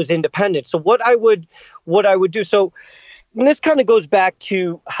that I was independent. So what I would do. So and this kind of goes back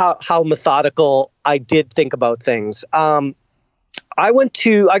to how methodical I did think about things. I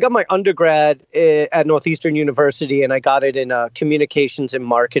got my undergrad at Northeastern University, and I got it in a communications and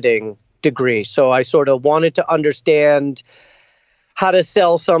marketing degree. So I sort of wanted to understand how to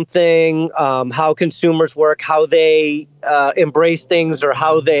sell something, how consumers work, how they embrace things, or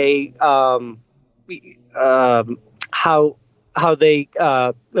how they how I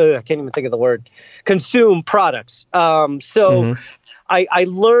can't even think of the word, consume products. I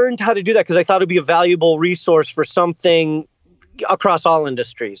learned how to do that because I thought it'd be a valuable resource for something across all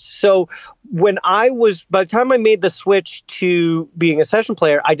industries. So by the time I made the switch to being a session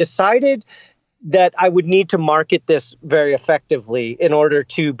player, I decided that I would need to market this very effectively in order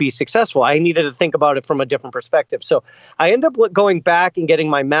to be successful. I needed to think about it from a different perspective. So I ended up going back and getting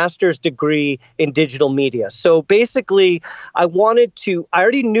my master's degree in digital media. So basically, I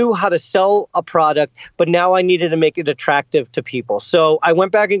already knew how to sell a product, but now I needed to make it attractive to people. So I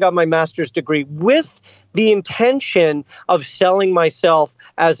went back and got my master's degree with the intention of selling myself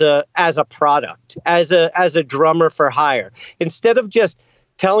as a product, as a drummer for hire, instead of just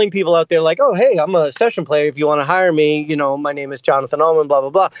telling people out there like, oh, hey, I'm a session player. If you want to hire me, my name is Jonathan Allman, blah, blah,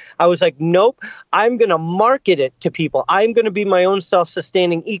 blah. I was like, nope, I'm going to market it to people. I'm going to be my own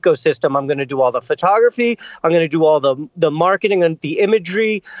self-sustaining ecosystem. I'm going to do all the photography. I'm going to do all the marketing and the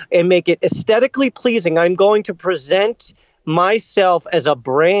imagery and make it aesthetically pleasing. I'm going to present myself as a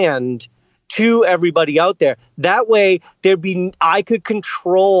brand to everybody out there. That way I could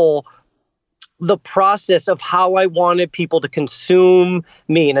control the process of how I wanted people to consume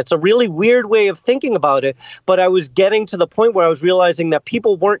me. And it's a really weird way of thinking about it, but I was getting to the point where I was realizing that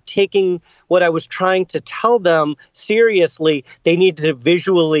people weren't taking what I was trying to tell them seriously. They needed to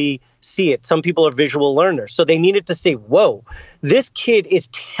visually see it. Some people are visual learners. So they needed to say, whoa, this kid is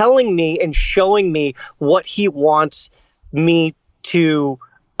telling me and showing me what he wants me to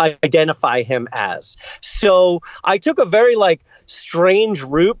identify him as. So I took a very strange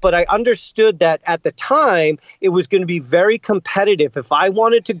route, but I understood that at the time it was going to be very competitive. If I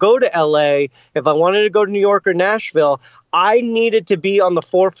wanted to go to LA, if I wanted to go to New York or Nashville, I needed to be on the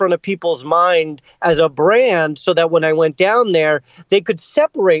forefront of people's mind as a brand so that when I went down there, they could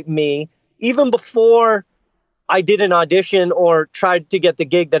separate me even before I did an audition or tried to get the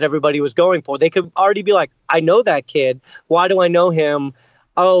gig that everybody was going for. They could already be like, I know that kid. Why do I know him?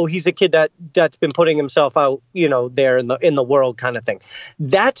 Oh, he's a kid that's been putting himself out, there in the world kind of thing.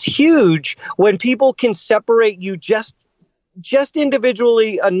 That's huge when people can separate you just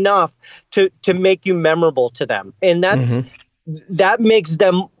individually enough to make you memorable to them. And that makes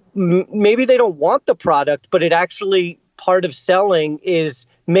them, maybe they don't want the product, but it actually, part of selling is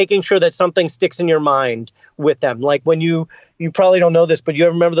making sure that something sticks in your mind with them. Like when you probably don't know this, but you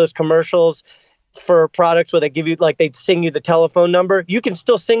ever remember those commercials for products where they give you, they'd sing you the telephone number? You can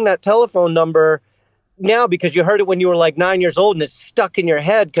still sing that telephone number now because you heard it when you were 9 years old and it's stuck in your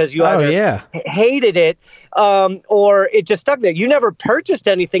head because you either hated it or it just stuck there. You never purchased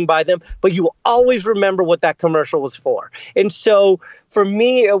anything by them, but you always remember what that commercial was for. And so for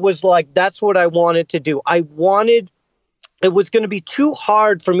me, it was that's what I wanted to do. It was going to be too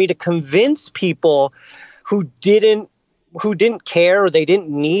hard for me to convince people who didn't care or they didn't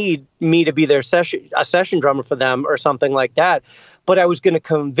need me to be a session drummer for them or something like that. But I was going to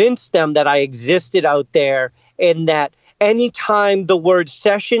convince them that I existed out there and that anytime the word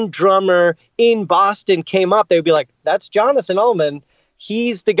session drummer in Boston came up, they would be like, that's Jonathan Allman.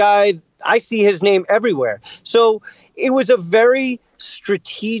 He's the guy. I see his name everywhere. So it was a very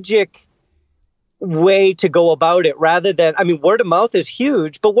strategic way to go about it rather than, word of mouth is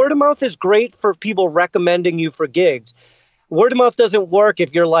huge, but word of mouth is great for people recommending you for gigs. Word of mouth doesn't work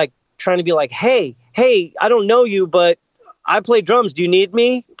if you're trying to be hey, I don't know you, but I play drums. Do you need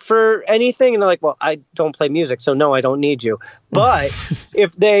me for anything? And they're like, well, I don't play music, so no, I don't need you. But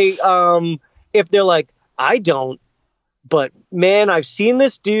if they're like, I don't, but man, I've seen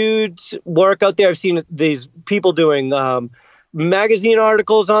this dude's work out there. I've seen these people doing magazine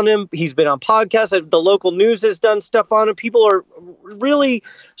articles on him. He's been on podcasts. The local news has done stuff on him. People are really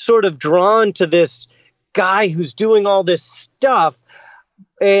sort of drawn to this guy who's doing all this stuff,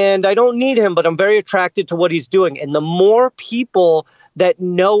 and I don't need him, but I'm very attracted to what he's doing. And the more people that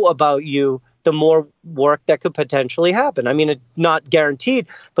know about you, the more work that could potentially happen. It's not guaranteed,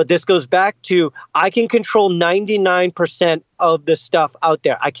 but this goes back to I can control 99% of the stuff out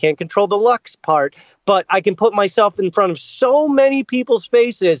there. I can't control the luck part, but I can put myself in front of so many people's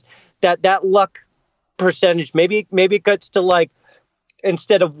faces that luck percentage, maybe it gets to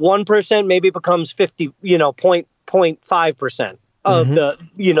instead of 1%, maybe it becomes 0.5% of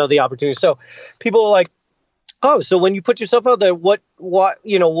the opportunity. So people are like, oh, so when you put yourself out there, what's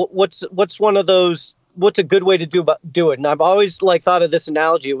one of those, what's a good way to do it? And I've always thought of this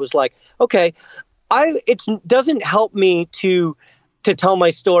analogy. It was okay, it doesn't help me to tell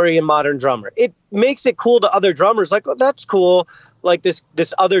my story in Modern Drummer. It makes it cool to other drummers. Oh, that's cool. This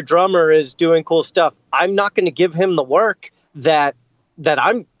other drummer is doing cool stuff. I'm not going to give him the work that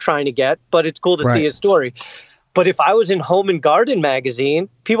I'm trying to get, but it's cool to see his story. But if I was in Home and Garden magazine,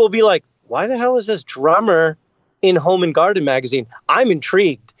 people would be like, why the hell is this drummer in Home and Garden magazine? I'm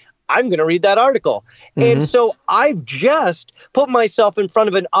intrigued. I'm going to read that article. And so I've just put myself in front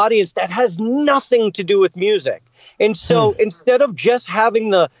of an audience that has nothing to do with music. And so instead of just having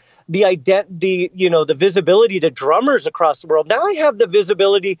the visibility to drummers across the world, now I have the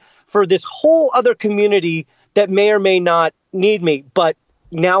visibility for this whole other community that may or may not need me, but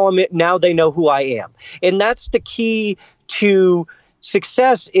now they know who I am. And that's the key to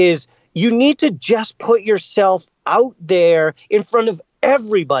success is you need to just put yourself out there in front of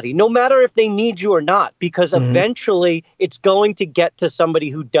everybody, no matter if they need you or not, because eventually it's going to get to somebody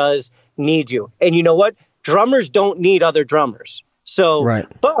who does need you. And you know what? Drummers don't need other drummers. So,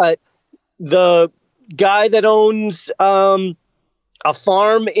 but the guy that owns a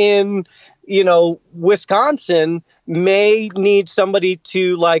farm in, Wisconsin may need somebody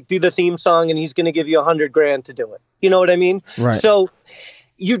to like do the theme song, and he's going to give you $100,000 to do it. You know what I mean? Right. So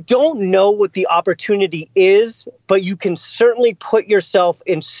you don't know what the opportunity is, but you can certainly put yourself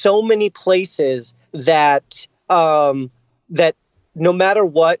in so many places that that no matter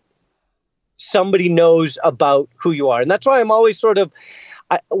what, somebody knows about who you are. And that's why I'm always sort of,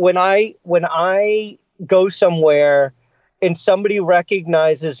 when I go somewhere and somebody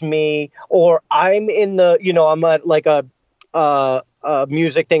recognizes me, or I'm in the, I'm at like a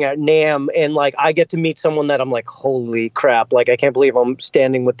music thing at NAMM, and like I get to meet someone that I'm like, holy crap, like I can't believe I'm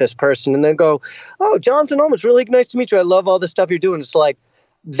standing with this person, and then go, oh, Jonathan Ohm, it's really nice to meet you. I love all the stuff you're doing. It's like,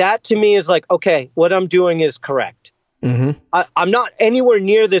 that to me is like, okay, what I'm doing is correct. I'm not anywhere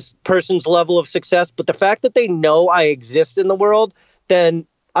near this person's level of success, but the fact that they know I exist in the world, then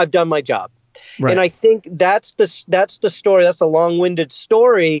I've done my job. Right. And I think that's the story. That's the long-winded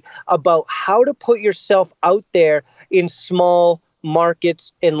story about how to put yourself out there in small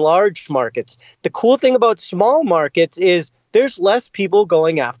markets and large markets. The cool thing about small markets is there's less people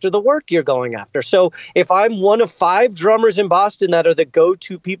going after the work you're going after. So if I'm one of 5 drummers in Boston that are the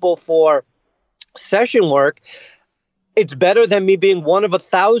go-to people for session work, it's better than me being one of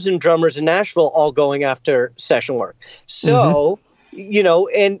 1,000 drummers in Nashville all going after session work. So,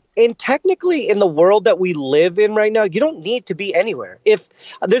 and technically in the world that we live in right now, you don't need to be anywhere. If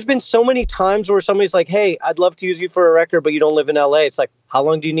there's been so many times where somebody's like, hey, I'd love to use you for a record, but you don't live in LA. It's like, how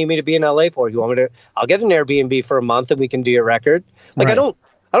long do you need me to be in LA for? You want me to, I'll get an Airbnb for a month and we can do your record. Like, I don't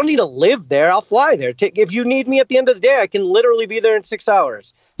need to live there. I'll fly there. If you need me at the end of the day, I can literally be there in 6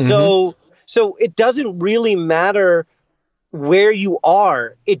 hours. So it doesn't really matter where you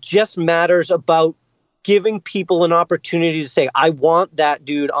are. It just matters about giving people an opportunity to say, I want that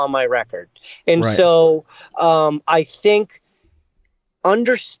dude on my record. And so I think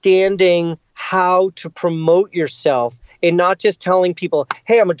understanding how to promote yourself and not just telling people,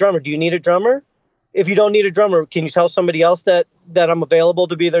 hey, I'm a drummer. Do you need a drummer? If you don't need a drummer, can you tell somebody else that I'm available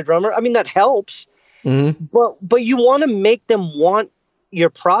to be their drummer? I mean, that helps, but you want to make them want your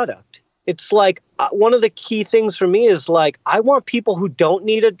product. It's like one of the key things for me is like, I want people who don't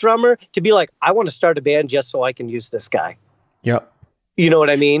need a drummer to be like, I want to start a band just so I can use this guy. Yep. You know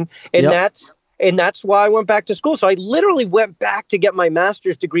what I mean? And that's why I went back to school. So I literally went back to get my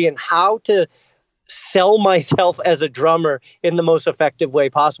master's degree in how to sell myself as a drummer in the most effective way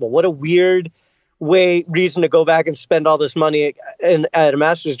possible. What a weird reason to go back and spend all this money at a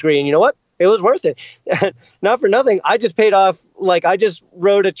master's degree. And you know what? It was worth it. Not for nothing. I just paid off, I just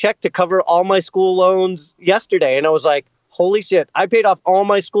wrote a check to cover all my school loans yesterday. And I was like, holy shit, I paid off all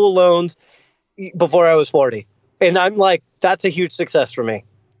my school loans before I was 40. And I'm like, that's a huge success for me.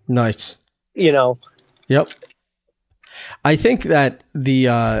 Nice. Yep. I think that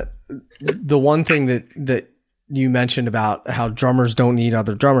the one thing that you mentioned about how drummers don't need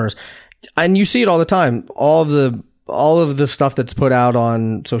other drummers, and you see it all the time, all of the stuff that's put out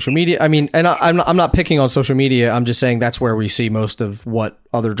on social media. I mean, and I'm not picking on social media. I'm just saying that's where we see most of what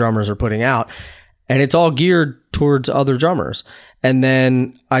other drummers are putting out. And it's all geared towards other drummers. And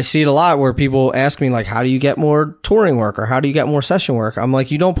then I see it a lot where people ask me like, how do you get more touring work or how do you get more session work? I'm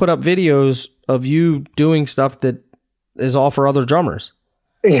like, you don't put up videos of you doing stuff that is all for other drummers.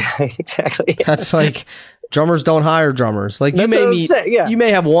 Yeah, exactly. That's like, drummers don't hire drummers. Like you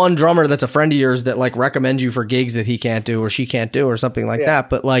may have one drummer that's a friend of yours that like recommends you for gigs that he can't do or she can't do or something like that.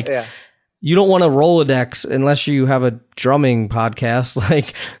 But like, you don't want a Rolodex unless you have a drumming podcast.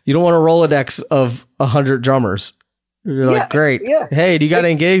 Like you don't want a Rolodex of 100 drummers. You're like, great. Yeah. Hey, do you got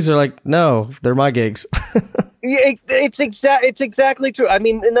any gigs? They're like, no, they're my gigs. It's exactly true. I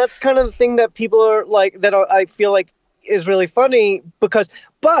mean, and that's kind of the thing that people are like, that I feel like is really funny because,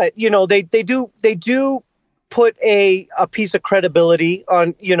 but they do put a piece of credibility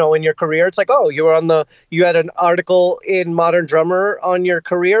on, in your career. It's like, oh, you had an article in Modern Drummer on your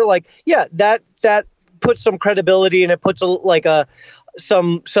career. Like, yeah, that puts some credibility and it puts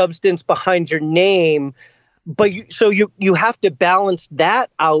some substance behind your name. But you have to balance that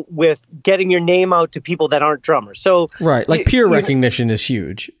out with getting your name out to people that aren't drummers. So right, like peer recognition is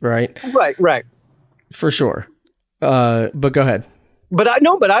huge, right? Right, for sure. But go ahead. But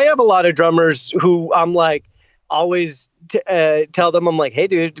I have a lot of drummers who I'm like always tell them, I'm like, hey,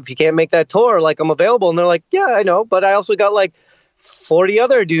 dude, if you can't make that tour, like I'm available, and they're like, yeah, I know, but I also got like 40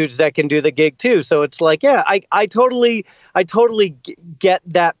 other dudes that can do the gig too. So it's like, yeah, I totally get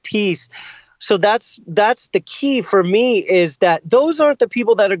that piece. So that's the key for me, is that those aren't the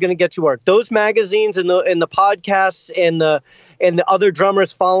people that are going to get you work. Those magazines and the podcasts and the other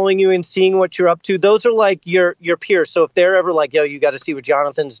drummers following you and seeing what you're up to, those are like your peers. So if they're ever like, yo, you got to see what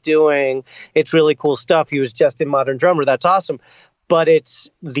Jonathan's doing, it's really cool stuff. He was just in Modern Drummer. That's awesome. But it's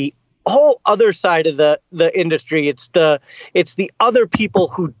the whole other side of the industry. It's the other people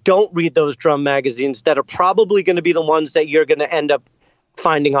who don't read those drum magazines that are probably going to be the ones that you're going to end up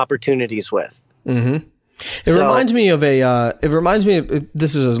finding opportunities with. Mm-hmm. It reminds me of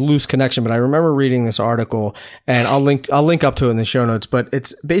this is a loose connection, but I remember reading this article, and I'll link up to it in the show notes, but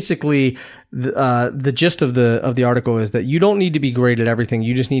it's basically the gist of the article is that you don't need to be great at everything.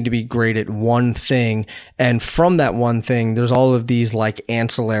 You just need to be great at one thing. And from that one thing, there's all of these like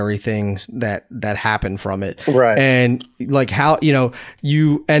ancillary things that happen from it. Right. And like how,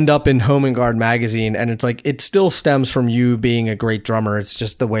 you end up in Home and Garden magazine, and it's like, it still stems from you being a great drummer. It's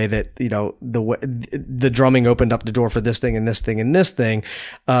just the way that, the drumming opened up the door for this thing and this thing and this thing.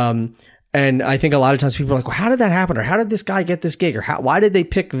 And I think a lot of times people are like, well, how did that happen? Or how did this guy get this gig? Or why did they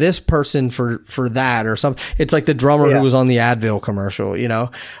pick this person for that or something? It's like the drummer who was on the Advil commercial,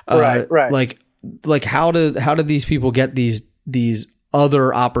 Right. Like how did these people get these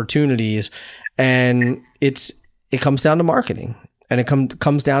other opportunities? And it comes down to marketing, and it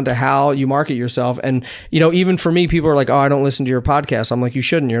comes down to how you market yourself. And, even for me, people are like, oh, I don't listen to your podcast. I'm like, you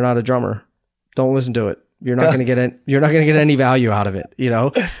shouldn't. You're not a drummer. Don't listen to it. You're not going to get any value out of it,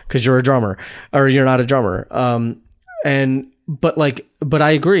 because you're a drummer, or you're not a drummer. But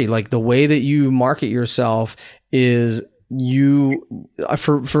I agree. Like, the way that you market yourself is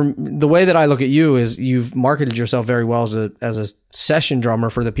for the way that I look at you is you've marketed yourself very well as a session drummer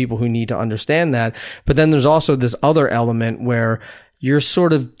for the people who need to understand that. But then there's also this other element where you're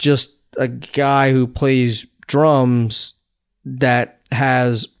sort of just a guy who plays drums that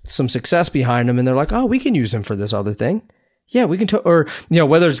has some success behind him, and they're like, oh, we can use him for this other thing. Yeah, we can,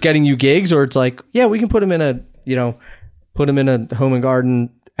 whether it's getting you gigs or it's like, yeah, we can put him in a Home and Garden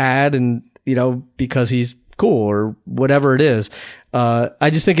ad, and, because he's cool or whatever it is. I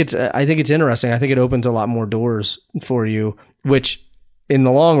think it's interesting. I think it opens a lot more doors for you, which in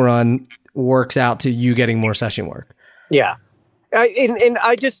the long run works out to you getting more session work. Yeah.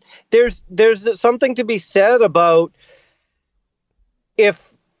 There's something to be said about,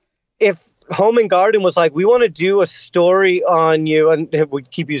 if Home and Garden was like, we want to do a story on you, and we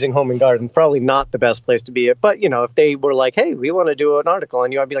keep using Home and Garden, probably not the best place to be it, but if they were like, hey, we want to do an article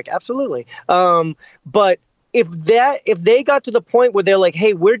on you, I'd be like, absolutely. But if they got to the point where they're like,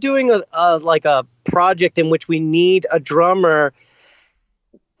 hey, we're doing a project in which we need a drummer,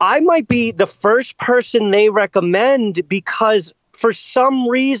 I might be the first person they recommend, because for some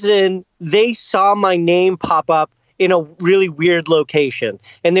reason they saw my name pop up in a really weird location.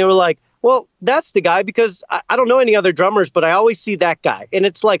 And they were like, well, that's the guy, because I don't know any other drummers, but I always see that guy. And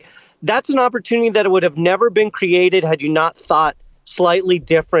it's like, that's an opportunity that would have never been created had you not thought slightly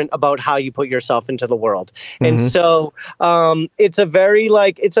different about how you put yourself into the world. Mm-hmm. And so it's a very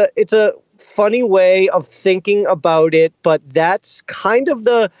it's a funny way of thinking about it, but that's kind of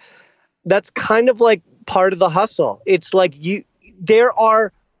like part of the hustle. It's like there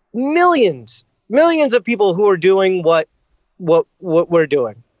are millions of people who are doing what we're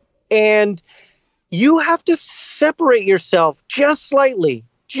doing. And you have to separate yourself just slightly,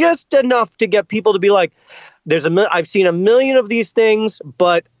 just enough to get people to be like, I've seen a million of these things,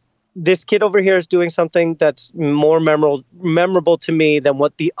 but this kid over here is doing something that's more memorable to me than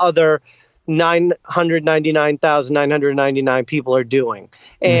what the other 999,999 people are doing.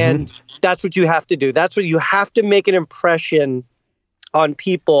 And that's what you have to do. That's what you have to make an impression on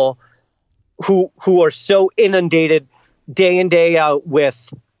people who are so inundated day in, day out with,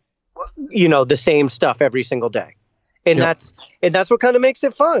 the same stuff every single day. And that's what kind of makes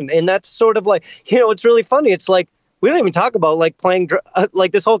it fun. And that's sort of like, it's really funny. It's like, we don't even talk about like playing,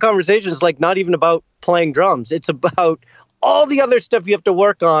 like this whole conversation is like not even about playing drums. It's about all the other stuff you have to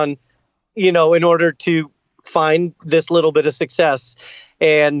work on, in order to find this little bit of success.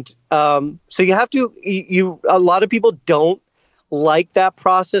 And so you have to, a lot of people don't like that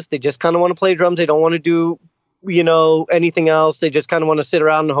process. They just kind of want to play drums. They don't want to do, anything else. They just kind of want to sit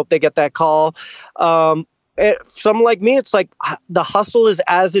around and hope they get that call. Someone like me, it's like the hustle is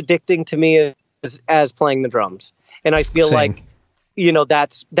as addicting to me as playing the drums. And I feel like,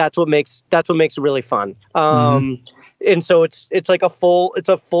 that's what makes it really fun. And so it's like a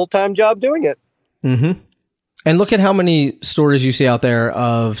full-time job doing it. Mm-hmm. And look at how many stories you see out there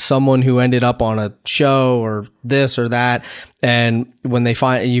of someone who ended up on a show or this or that. And when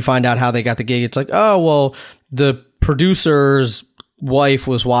you find out how they got the gig, it's like, oh, well, the producer's wife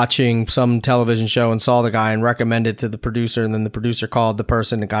was watching some television show and saw the guy and recommended to the producer. And then the producer called the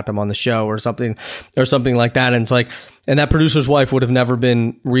person that got them on the show or something like that. And it's like, and that producer's wife would have never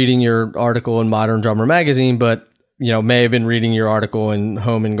been reading your article in Modern Drummer magazine, but, may have been reading your article in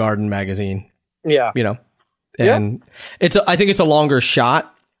Home and Garden magazine. Yeah. And I think it's a longer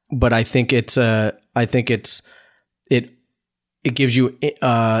shot, but I think it gives you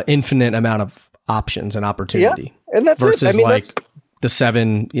infinite amount of options and opportunity. Yeah. And that's versus it. The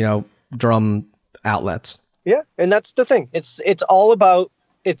 7, drum outlets. Yeah. And that's the thing. It's all about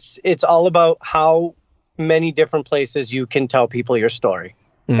how many different places you can tell people your story.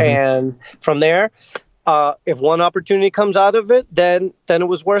 Mm-hmm. And from there, if one opportunity comes out of it, then it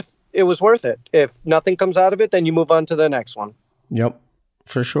was worth it. If nothing comes out of it, then you move on to the next one. Yep,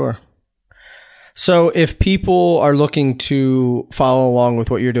 for sure. So if people are looking to follow along with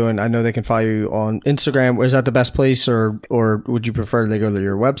what you're doing, I know they can follow you on Instagram. Is that the best place, or would you prefer they go to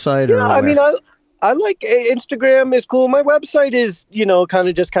your website? Yeah, I mean, I like Instagram is cool. My website is,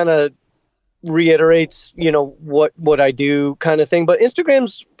 kind of reiterates, what I do kind of thing. But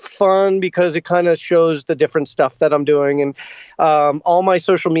Instagram's fun because it kind of shows the different stuff that I'm doing. And all my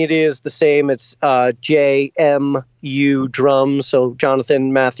social media is the same. It's JMU Drums. So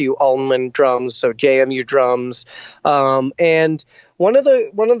Jonathan Matthew Ullman Drums. So JMU Drums. And one of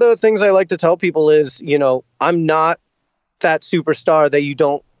the things I like to tell people is, I'm not that superstar that you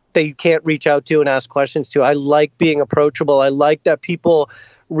can't reach out to and ask questions to. I like being approachable. I like that people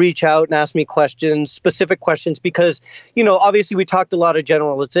reach out and ask me questions, specific questions, because, obviously we talked a lot of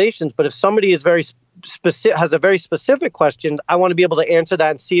generalizations, but if somebody is very specific, has a very specific question, I want to be able to answer that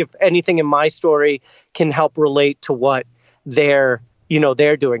and see if anything in my story can help relate to what they're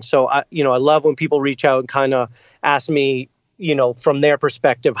doing. So I love when people reach out and kind of ask me, from their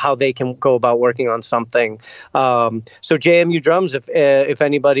perspective, how they can go about working on something. So JMU Drums, if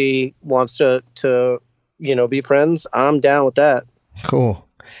anybody wants to be friends, I'm down with that. Cool.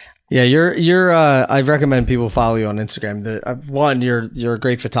 Yeah, you're. I recommend people follow you on Instagram. One, you're a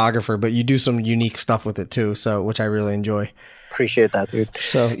great photographer, but you do some unique stuff with it too. So, which I really enjoy. Appreciate that, dude.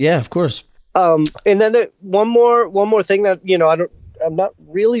 So, yeah, of course. And then one more thing that I'm not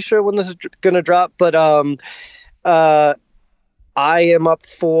really sure when this is gonna drop, but I am up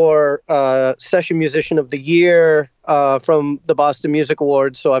for Session Musician of the Year from the Boston Music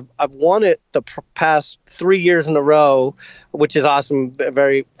Awards. So I've won it the past 3 years in a row, which is awesome,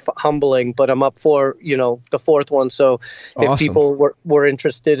 very humbling. But I'm up for the fourth one. So awesome. If people were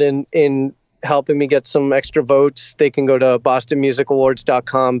interested in helping me get some extra votes, they can go to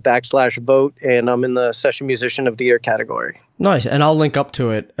bostonmusicawards.com/vote, and I'm in the Session Musician of the Year category. Nice, and I'll link up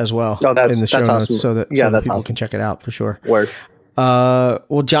to it as well in the show notes awesome. so that people awesome. Can check it out for sure. Word.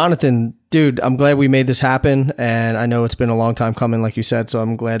 Well, Jonathan, dude, I'm glad we made this happen, and I know it's been a long time coming, like you said. So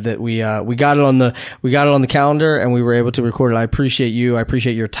I'm glad that we got it on the calendar and we were able to record it. I appreciate you. I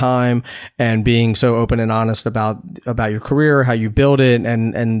appreciate your time and being so open and honest about your career, how you build it,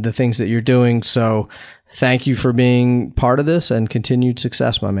 and the things that you're doing. So thank you for being part of this and continued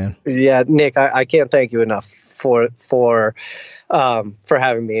success, my man. Yeah, Nick, I can't thank you enough for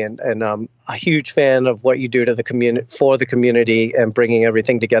having me, and I'm a huge fan of what you do to the community and bringing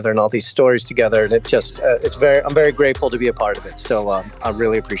everything together and all these stories together. And I'm very grateful to be a part of it. So I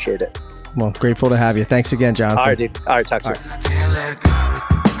really appreciate it. Well, grateful to have you. Thanks again, Jonathan. All right, dude. All right, talk soon.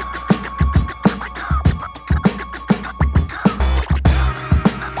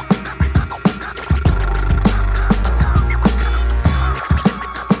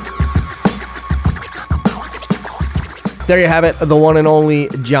 There you have it, the one and only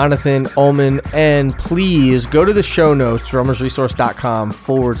Jonathan Ullman. And please go to the show notes,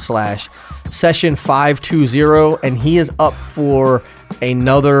 drummersresource.com/session 520. And he is up for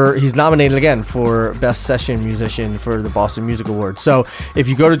he's nominated again for Best Session Musician for the Boston Music Awards. So if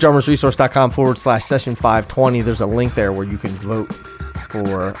you go to drummersresource.com/session 520, there's a link there where you can vote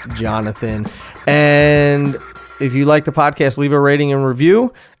for Jonathan. And if you like the podcast, leave a rating and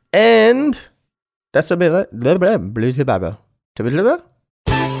review. And That's a bit.